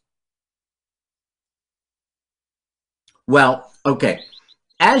 Well, okay.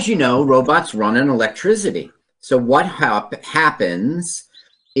 As you know, robots run on electricity. So what happens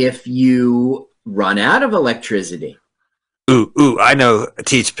if you run out of electricity? Ooh, I know.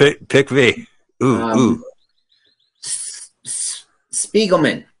 Teach pick V. Ooh.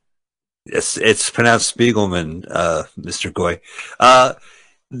 Spiegelman. It's pronounced Spiegelman, Mr. Goy.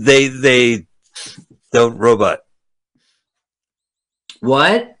 They don't robot.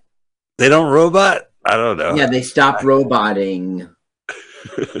 What? They don't robot? I don't know. Yeah, they stopped roboting.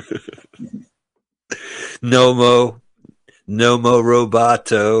 No mo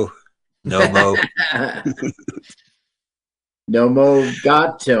roboto. No mo. No mo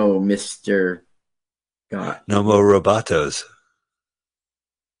gato, Mr. God. No mo robotos.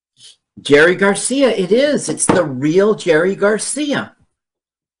 Jerry Garcia, it is. It's the real Jerry Garcia.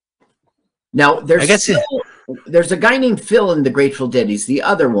 Now, there's a guy named Phil in the Grateful Dead. He's the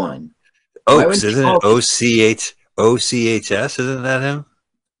other one. Oaks, isn't it? OCHS, isn't that him?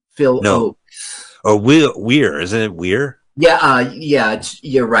 Phil no. Oaks. Or Weir, isn't it Weir? Yeah,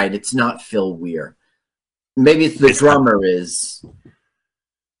 you're right. It's not Phil Weir. Maybe it's the drummer is...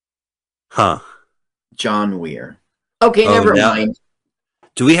 Huh. John Weir. Okay, never mind.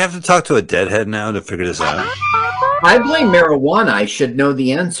 Do we have to talk to a deadhead now to figure this out? I blame marijuana. I should know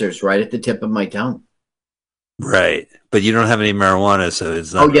the answers right at the tip of my tongue. Right. But you don't have any marijuana, so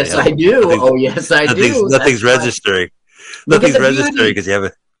it's not... Oh, yes, I do. Yes, I do. Nothing's registering. Nothing's registering because you have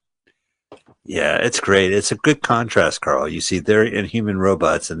a... Yeah, it's great. It's a good contrast, Carl. You see, they're inhuman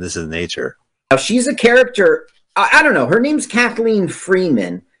robots, and this is nature. Now, she's a character... I don't know. Her name's Kathleen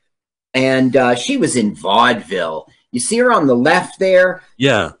Freeman, and she was in vaudeville. You see her on the left there?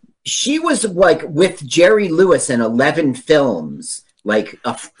 Yeah. She was like with Jerry Lewis in 11 films, like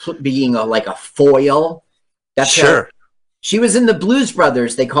being a foil. That's sure. She was in the Blues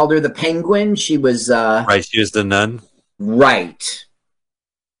Brothers. They called her the Penguin. She was right. She was the nun. Right.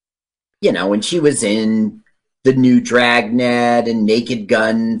 You know, and she was in The New Dragnet and Naked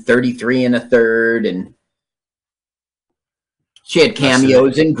Gun, 33 1/3, and she had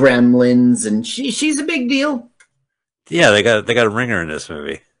cameos in Gremlins, and she's a big deal. Yeah, they got a ringer in this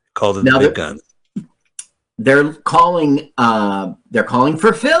movie called The Big Guns. They're calling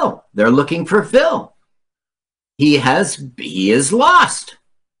for Phil. They're looking for Phil. He is lost.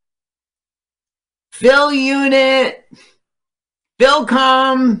 Phil unit.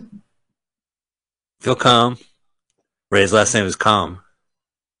 Philcom. Philcom. Ray's last name is Com.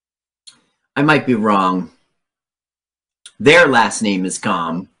 I might be wrong. Their last name is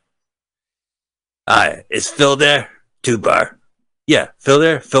Com. Hi, is Phil there? 2 bar. Yeah, Phil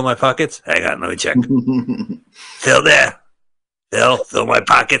there? Fill my pockets? Hang on, let me check. Phil there? Phil, fill my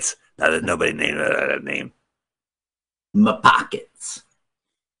pockets? Not that nobody named that name. My pockets.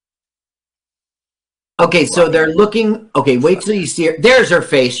 Okay, so they're looking... Okay, wait till you see her. There's her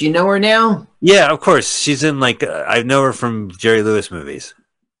face. You know her now? Yeah, of course. She's in, like... I know her from Jerry Lewis movies.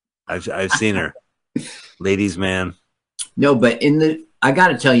 I've seen her. Ladies' Man. No, but I got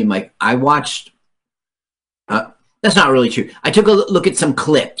to tell you, Mike, I watched... that's not really true. I took a look at some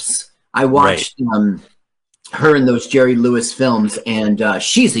clips. I watched her in those Jerry Lewis films, and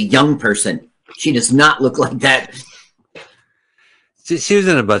she's a young person. She does not look like that. She was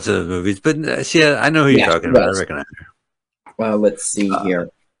in a bunch of movies, but I know who you're talking about. I recognize her. Well, let's see here.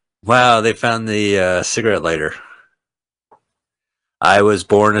 Wow, they found the cigarette lighter. I was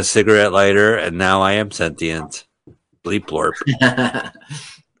born a cigarette lighter, and now I am sentient. Bleep blorp.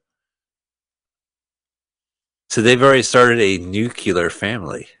 So they've already started a nuclear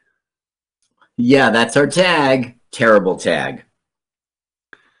family. Yeah, that's our tag. Terrible tag.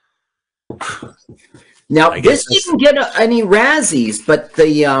 Now, this didn't get any Razzies, but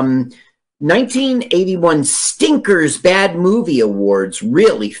the 1981 Stinkers Bad Movie Awards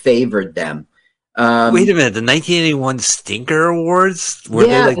really favored them. Wait a minute, the 1981 Stinker Awards? Were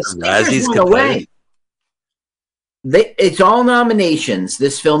they like the Razzies went away. It's all nominations.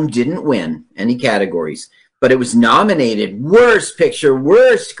 This film didn't win any categories, but it was nominated. Worst picture,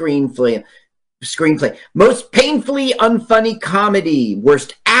 worst screenplay, most painfully unfunny comedy,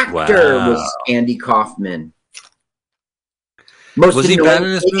 worst actor was Andy Kaufman. Most was he bad in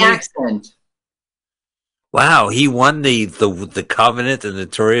this movie? Accent. Wow, he won the Covenant, the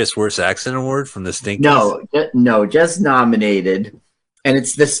Notorious Worst Accent Award from the Stinkers? No, just nominated. And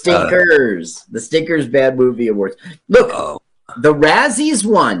it's the Stinkers. The Stinkers Bad Movie Awards. Look, the Razzies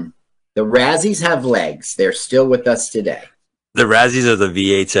won. The Razzies have legs. They're still with us today. The Razzies are the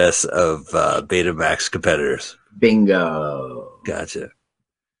VHS of Betamax competitors. Bingo. Gotcha.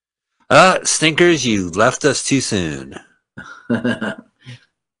 Stinkers, you left us too soon.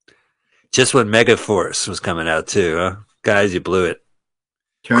 Just when Mega Force was coming out too, huh? Guys, you blew it.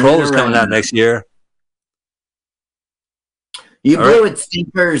 Kroll is coming out next year. You blew it,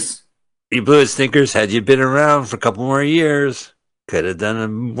 Stinkers. You blew it, Stinkers. Had you been around for a couple more years, could have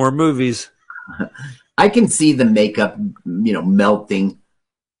done more movies. I can see the makeup, melting.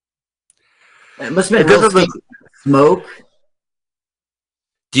 It must have been real smoke.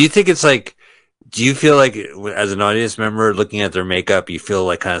 Do you think it's like? Do you feel like, as an audience member, looking at their makeup, you feel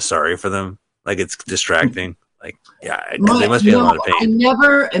like kind of sorry for them? Like it's distracting? Like, yeah, they must be in a lot of pain. I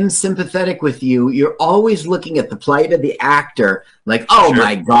never am sympathetic with you. You're always looking at the plight of the actor. Like, oh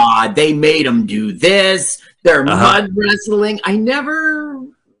my God, they made them do this. They're mud wrestling. I never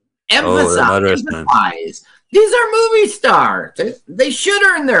empathize. These are movie stars. They should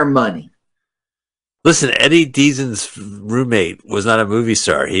earn their money. Listen, Eddie Deazen's roommate was not a movie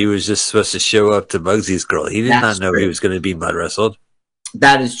star. He was just supposed to show up to Mugsy's girl. He did not know he was going to be mud wrestled.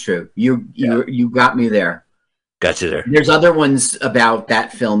 That is true. You got me there. Got you there. There's other ones about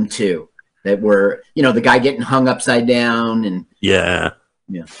that film too that were, the guy getting hung upside down and yeah.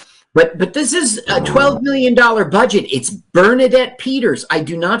 But this is a $12 million budget. It's Bernadette Peters. I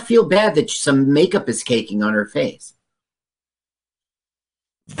do not feel bad that some makeup is caking on her face.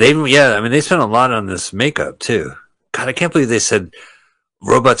 They spent a lot on this makeup too. God, I can't believe they said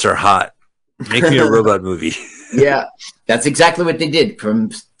robots are hot. Make me a robot movie. Yeah, that's exactly what they did from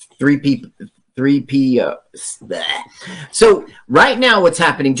 3P. So right now what's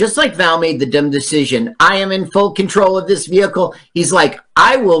happening, just like Val made the dumb decision, I am in full control of this vehicle. He's like,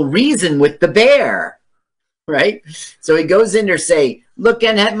 I will reason with the bear. Right? So he goes in there, say,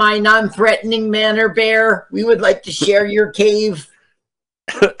 looking at my non-threatening manner, bear, we would like to share your cave.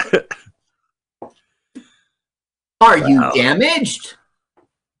 Are you damaged?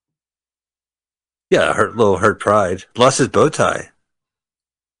 Yeah, little hurt pride. Lost his bow tie.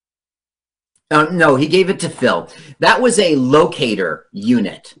 No, he gave it to Phil. That was a locator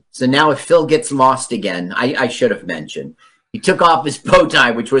unit. So now if Phil gets lost again, I should have mentioned. He took off his bow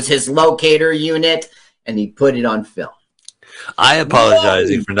tie, which was his locator unit, and he put it on Phil. I apologize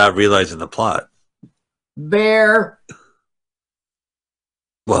for not realizing the plot. Bear.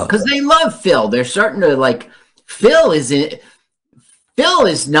 Well, because they love Phil. They're starting to like, Phil is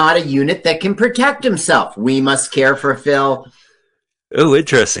not a unit that can protect himself. We must care for Phil. Oh,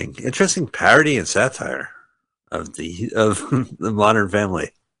 interesting parody and satire of the Modern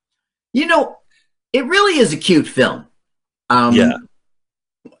Family. It really is a cute film. And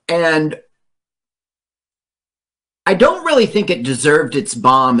I don't really think it deserved its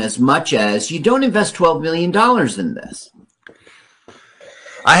bomb as much as you don't invest $12 million in this.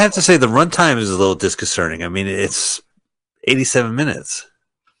 I have to say the runtime is a little disconcerting. I mean, it's 87 minutes.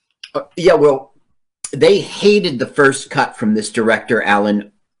 Well, they hated the first cut from this director,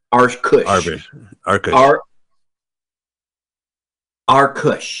 Alan Arkush.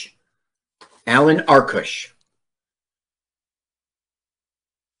 Arkush. Alan Arkush.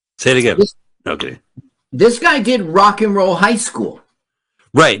 Say it again. Okay. This guy did Rock and Roll High School.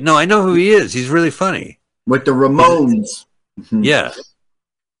 Right. No, I know who he is. He's really funny. With the Ramones. Yeah.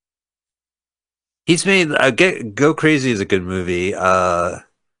 He's made Go Crazy is a good movie.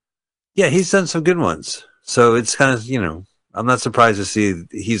 Yeah, he's done some good ones. So it's kind of, I'm not surprised to see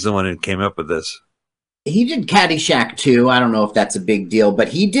he's the one who came up with this. He did Caddyshack too. I don't know if that's a big deal, but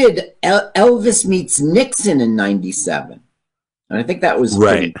he did Elvis Meets Nixon in '97. And I think that was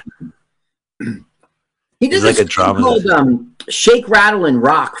right. He did It's like this a drama. called Shake, Rattle, and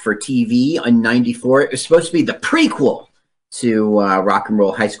Rock for TV in '94. It was supposed to be the prequel to Rock and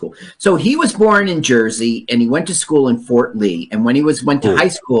Roll High School. So he was born in Jersey, and he went to school in Fort Lee. And when he went to high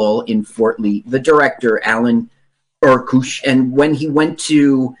school in Fort Lee, the director, Alan Urkush, and when he went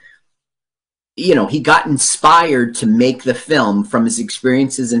to, he got inspired to make the film from his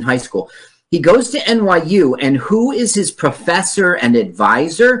experiences in high school. He goes to NYU, and who is his professor and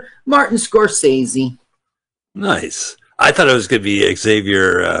advisor? Martin Scorsese. Nice. I thought it was going to be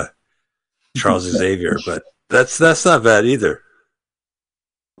Xavier, Charles Xavier, but that's not bad either.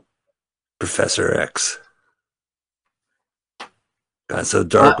 Professor X. God, so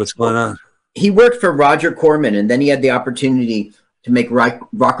dark. What's going on? He worked for Roger Corman, and then he had the opportunity to make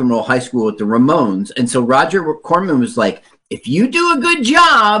Rock and Roll High School with the Ramones. And so Roger Corman was like, if you do a good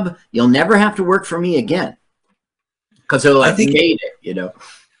job, you'll never have to work for me again. Because they're like, made it,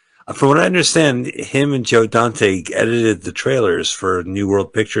 From what I understand, him and Joe Dante edited the trailers for New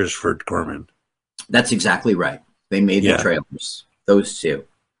World Pictures for Corman. That's exactly right. They made the trailers. Those two.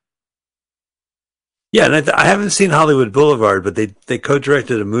 Yeah, and I haven't seen Hollywood Boulevard, but they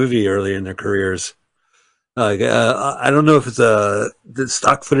co-directed a movie early in their careers. I don't know if it's the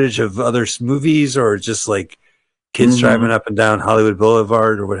stock footage of other movies or just like kids driving up and down Hollywood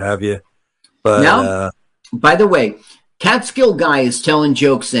Boulevard or what have you. But now, by the way, Catskill Guy is telling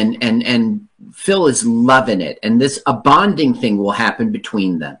jokes and Phil is loving it. And a bonding thing will happen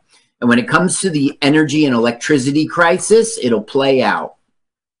between them. And when it comes to the energy and electricity crisis, it'll play out.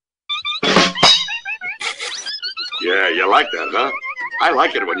 Yeah, you like that, huh? I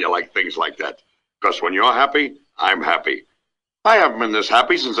like it when you like things like that. Because when you're happy, I'm happy. I haven't been this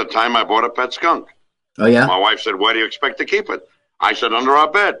happy since the time I bought a pet skunk. Oh, yeah? My wife said, where do you expect to keep it? I said, under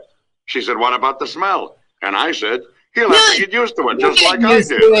our bed. She said, what about the smell? And I said, he'll have to get used to it, just like I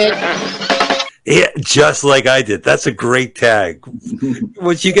did. Yeah, just like I did. That's a great tag.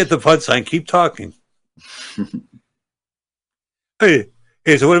 Once you get the punchline, keep talking. Hey,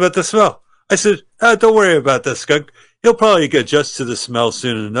 so what about the smell? I said, don't worry about that skunk. He'll probably adjust to the smell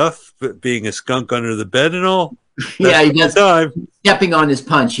soon enough, but being a skunk under the bed and all. Yeah, he does. Stepping on his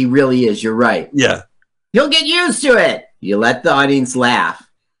punch, he really is. You're right. Yeah. He'll get used to it. You let the audience laugh.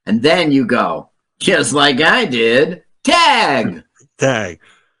 And then you go, just like I did, tag. Tag.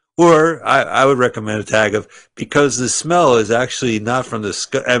 Or I would recommend a tag of, because the smell is actually not from the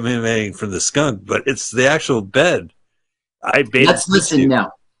skunk, emanating from the skunk, but it's the actual bed. Let's listen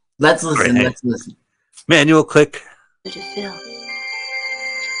now. Let's listen. Right. Let's listen. Manual click. Did it feel?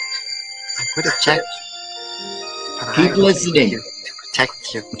 I would have checked. Keep listening. To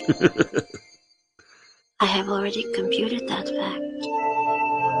protect you. I have already computed that fact.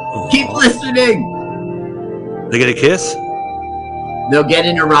 Keep listening. They get a kiss? They'll get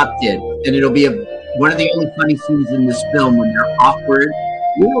interrupted, and it'll be one of the only funny scenes in this film when they're awkward.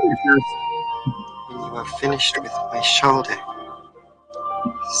 When you are finished with my shoulder,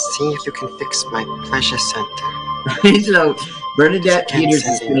 see if you can fix my pleasure center. So Bernadette Peters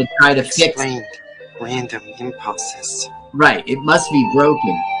is going to try to fix random impulses. Right, it must be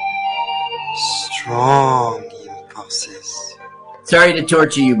broken. Strong impulses. Sorry to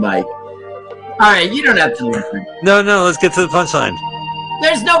torture you, Mike. All right, you don't have to listen. No, let's get to the punchline.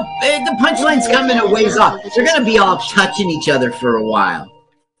 There's no... the punchline's coming a ways off. They're going to be all touching each other for a while.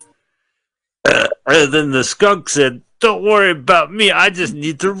 And then the skunk said, don't worry about me, I just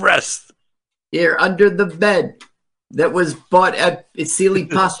need to rest. Here, under the bed that was bought at Sealy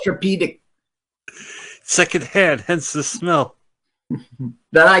Posturpedic. Second hand, hence the smell.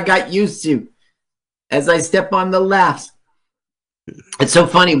 That I got used to as I step on the laughs. It's so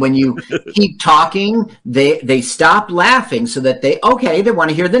funny when you keep talking, they stop laughing so that they want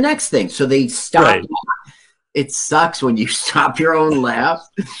to hear the next thing. So they stop. Right. It sucks when you stop your own laugh.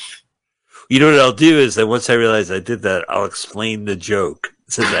 You know what I'll do is that once I realize I did that, I'll explain the joke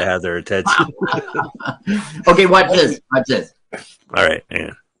since I have their attention. Okay, watch this. Watch this. All right, hang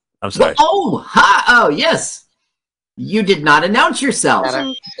on. I'm sorry. Oh, yes. You did not announce yourself.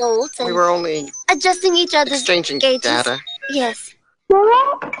 We were only adjusting each other's exchanging gauges. data. Yes.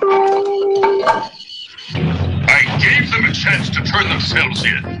 I gave them a chance to turn themselves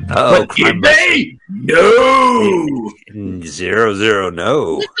in. Oh, but did they? No. 0-0,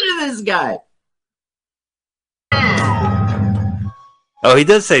 no. Listen to this guy. Oh, he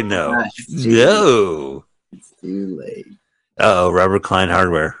does say no. No. It's too late. Oh, Robert Klein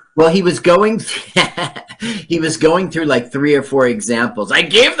Hardware. Well, he was going through like 3 or 4 examples. I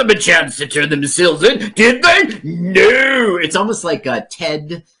gave them a chance to turn themselves in. Did they? No. It's almost like a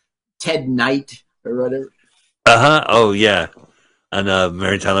Ted Knight or whatever. Uh-huh. Oh, yeah. And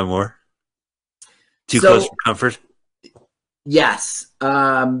Mary Tyler Moore. Too close for comfort? Yes.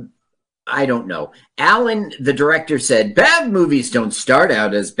 I don't know. Alan, the director, said, bad movies don't start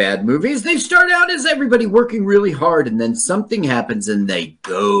out as bad movies. They start out as everybody working really hard, and then something happens and they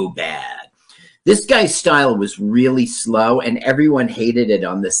go bad. This guy's style was really slow, and everyone hated it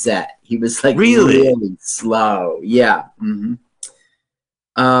on the set. He was like really slow. Yeah. Mm-hmm.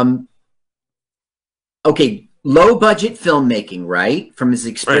 Okay, low budget filmmaking, right? From his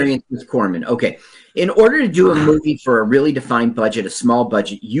experience with Corman. Okay. In order to do a movie for a really defined budget, a small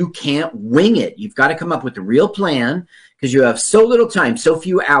budget, you can't wing it. You've got to come up with a real plan because you have so little time, so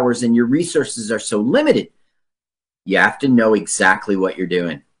few hours, and your resources are so limited. You have to know exactly what you're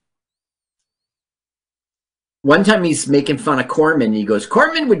doing. One time he's making fun of Corman, and he goes,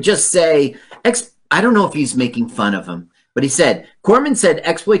 Corman would just say, I don't know if he's making fun of him, but he said, Corman said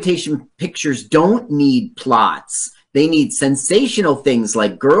exploitation pictures don't need plots. They need sensational things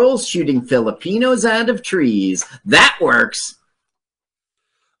like girls shooting Filipinos out of trees. That works.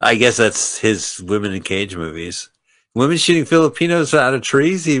 I guess that's his women in cage movies. Women shooting Filipinos out of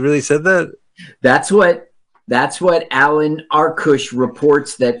trees? He really said that? That's what Alan Arkush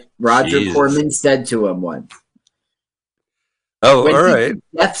reports that Roger Corman said to him once. Oh, when all he right. did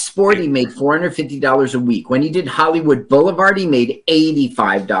Death Sport, he made $450 a week. When he did Hollywood Boulevard, he made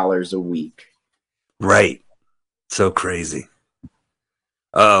 $85 a week. Right. So crazy.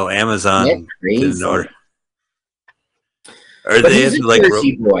 Oh, Amazon didn't know. Or they had like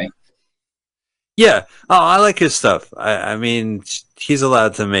boy. Yeah. Oh, I like his stuff. I mean, he's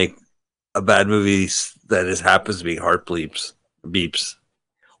allowed to make a bad movie that happens to be heart beeps.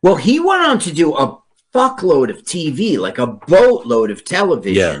 Well, he went on to do a fuckload of TV, like a boatload of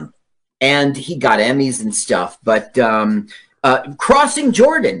television. Yeah. And he got Emmys and stuff. But Crossing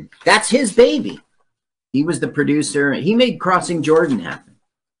Jordan, that's his baby. He was the producer. He made Crossing Jordan happen.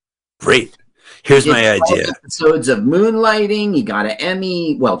 Great. Here's my idea. Episodes of Moonlighting. He got an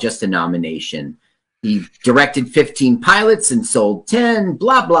Emmy. Well, just a nomination. He directed 15 pilots and sold 10.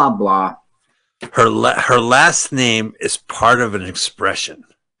 Blah, blah, blah. Her last name is part of an expression.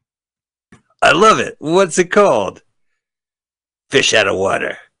 I love it. What's it called? Fish out of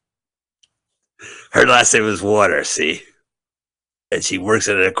water. Her last name is Water, see? And she works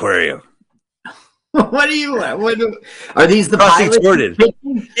at an aquarium. What are these the Crossing pilots? Jordan?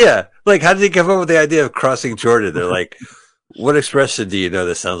 Yeah. Like, how did they come up with the idea of Crossing Jordan? They're like, what expression do you know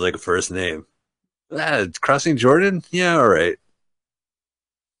that sounds like a first name? Crossing Jordan? Yeah, all right.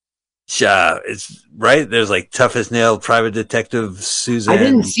 It's right. There's like Tough as Nail, Private Detective Suzanne. I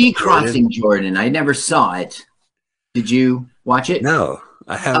didn't see Crossing Jordan. I never saw it. Did you watch it? No,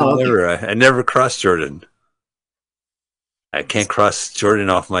 I haven't. I never crossed Jordan. I can't cross Jordan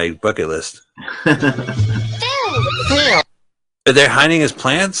off my bucket list. Are they hiding his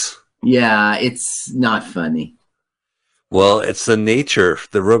plants? Yeah, it's not funny. Well, it's the nature.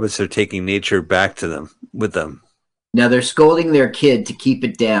 The robots are taking nature back to them with them. Now they're scolding their kid to keep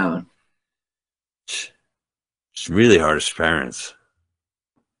it down. It's really harsh parents.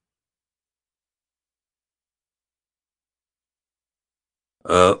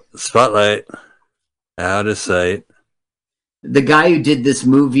 Oh, spotlight. Out of sight. The guy who did this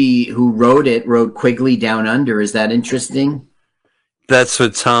movie, who wrote Quigley Down Under. Is that interesting? That's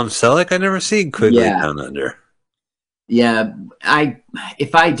with Tom Selleck? I never seen Quigley Down Under. Yeah,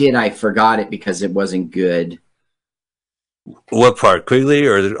 if I did, I forgot it because it wasn't good. What part, Quigley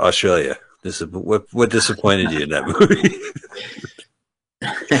or Australia? What disappointed you in that movie?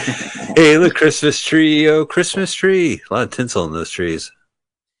 Hey, look, Christmas tree, Christmas tree. A lot of tinsel in those trees.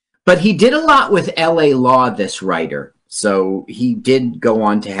 But he did a lot with L.A. Law, this writer. So he did go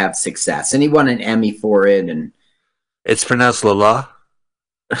on to have success. And he won an Emmy for it. And it's pronounced La La?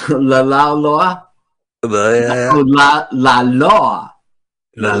 La La Law? La Law.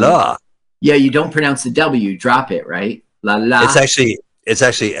 La La. Yeah, you don't pronounce the W. Drop it, right? La La. It's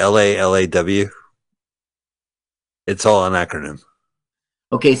actually LAW. It's all an acronym.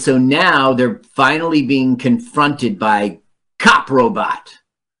 Okay, so now they're finally being confronted by Cop Robot.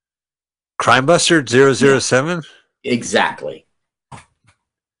 Crime Buster 007? Exactly.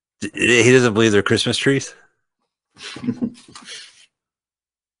 He doesn't believe they're Christmas trees?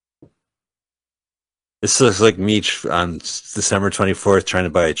 This looks like me on December 24th trying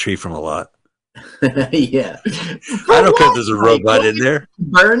to buy a tree from a lot. Yeah. I don't care if there's a robot in there.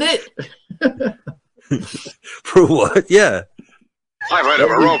 Burn it? For what? Yeah. I've heard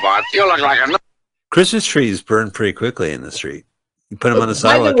of a robot. You look like a... Christmas trees burn pretty quickly in the street. You put them on the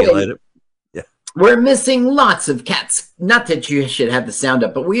sidewalk and light it. Yeah. We're missing lots of cats. Not that you should have the sound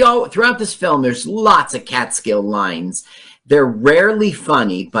up, but throughout this film, there's lots of Catskill lines. They're rarely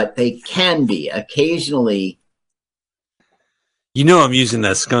funny, but they can be occasionally. You know I'm using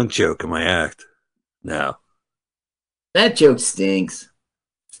that skunk joke in my act now. That joke stinks.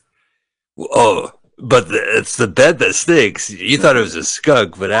 Oh, but it's the bed that stinks. You thought it was a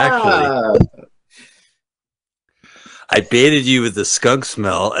skunk, but actually, I baited you with the skunk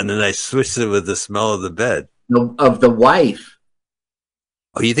smell, and then I switched it with the smell of the bed. Of the wife.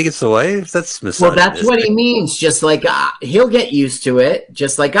 Oh, you think it's the wife? That's misogynistic. Well, that's what he means. Just like he'll get used to it,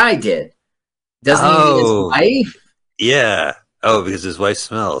 just like I did. Doesn't he mean his wife? Yeah. Oh, because his wife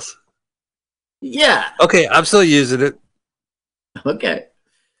smells. Yeah. Okay, I'm still using it. Okay.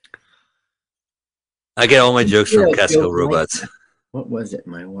 I get all my jokes from Casco Robots. What was it,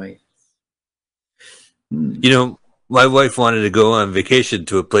 my wife? You know, my wife wanted to go on vacation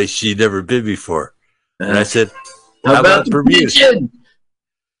to a place she'd never been before. And I said, how about Bermuda?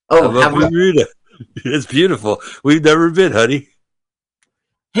 Oh, how about Bermuda? It's beautiful. We've never been, honey.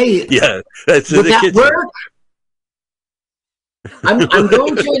 Hey, yeah, that's would that work? I'm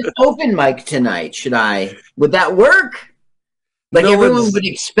going to an open mic tonight. Should I? Would that work? Like everyone would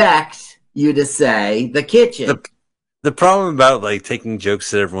expect you to say the kitchen. The problem about like taking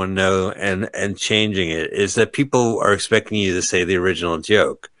jokes that everyone know and changing it is that people are expecting you to say the original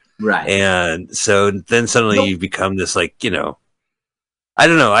joke. Right. And so then suddenly you become this like, you know, I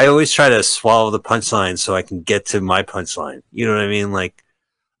don't know. I always try to swallow the punchline so I can get to my punchline. You know what I mean? Like,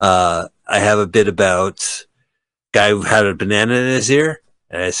 I have a bit about guy who had a banana in his ear.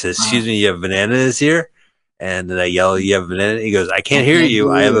 And I said, excuse me, you have a banana in his ear? And then I yell, you have a banana? He goes, I can't hear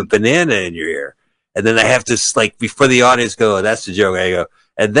you. I have a banana in your ear. And then I have to, like, before the audience go, oh, that's the joke. I go,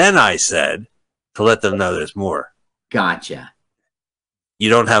 and then I said, to let them know there's more. Gotcha. You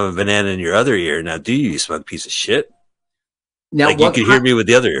don't have a banana in your other ear. Now, do you smug piece of shit? Now, like, you can hear me with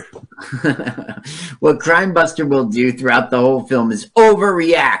the other ear. What Crime Buster will do throughout the whole film is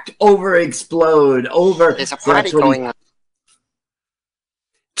overreact, over-explode, There's a party going on.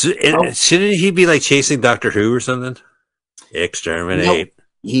 Shouldn't he be, like, chasing Doctor Who or something? Exterminate. Nope.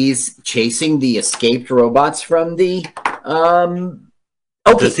 He's chasing the escaped robots from the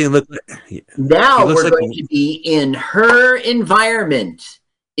okay. Does he look like, now we're going to be in her environment.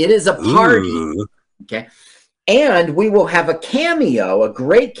 It is a party. Ooh. Okay. And we will have a cameo, a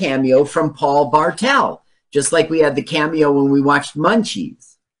great cameo from Paul Bartel, just like we had the cameo when we watched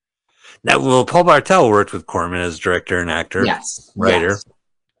Munchies. Now, well, Paul Bartel worked with Corman as director and actor, writer, yes.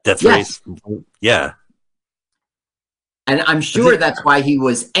 Death Yes. Race, yeah. And I'm sure that's why he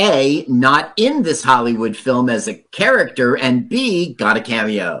was A, not in this Hollywood film as a character, and B, got a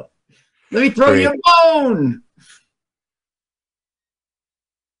cameo. Let me throw you a bone.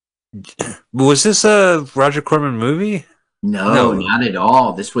 Was this a Roger Corman movie? No, not at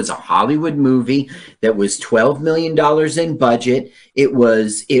all. This was a Hollywood movie that was $12 million in budget. It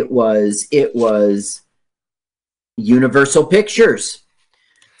was Universal Pictures.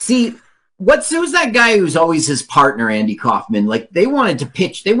 See, who's that guy who's always his partner, Andy Kaufman? Like they wanted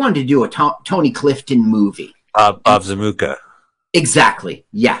to do a Tony Clifton movie. Bob Zamuka. Exactly.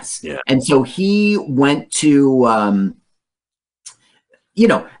 Yes. Yeah. And so he went to,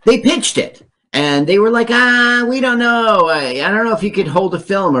 they pitched it and they were like, we don't know. I don't know if you could hold a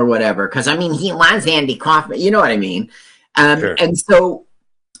film or whatever. Cause I mean, he was Andy Kaufman. You know what I mean? Sure. And so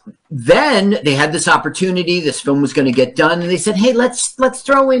then they had this opportunity. This film was going to get done. And they said, hey, let's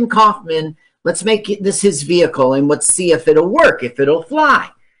throw in Kaufman. Let's make this his vehicle. And let's see if it'll work, if it'll fly.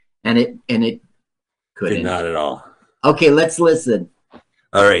 And it couldn't. Did not at all. Okay, let's listen.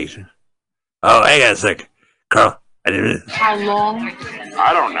 All right. Oh, hang on a sec. Carl, How long?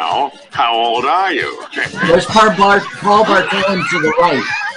 I don't know. How old are you? There's Paul Bartel to the right.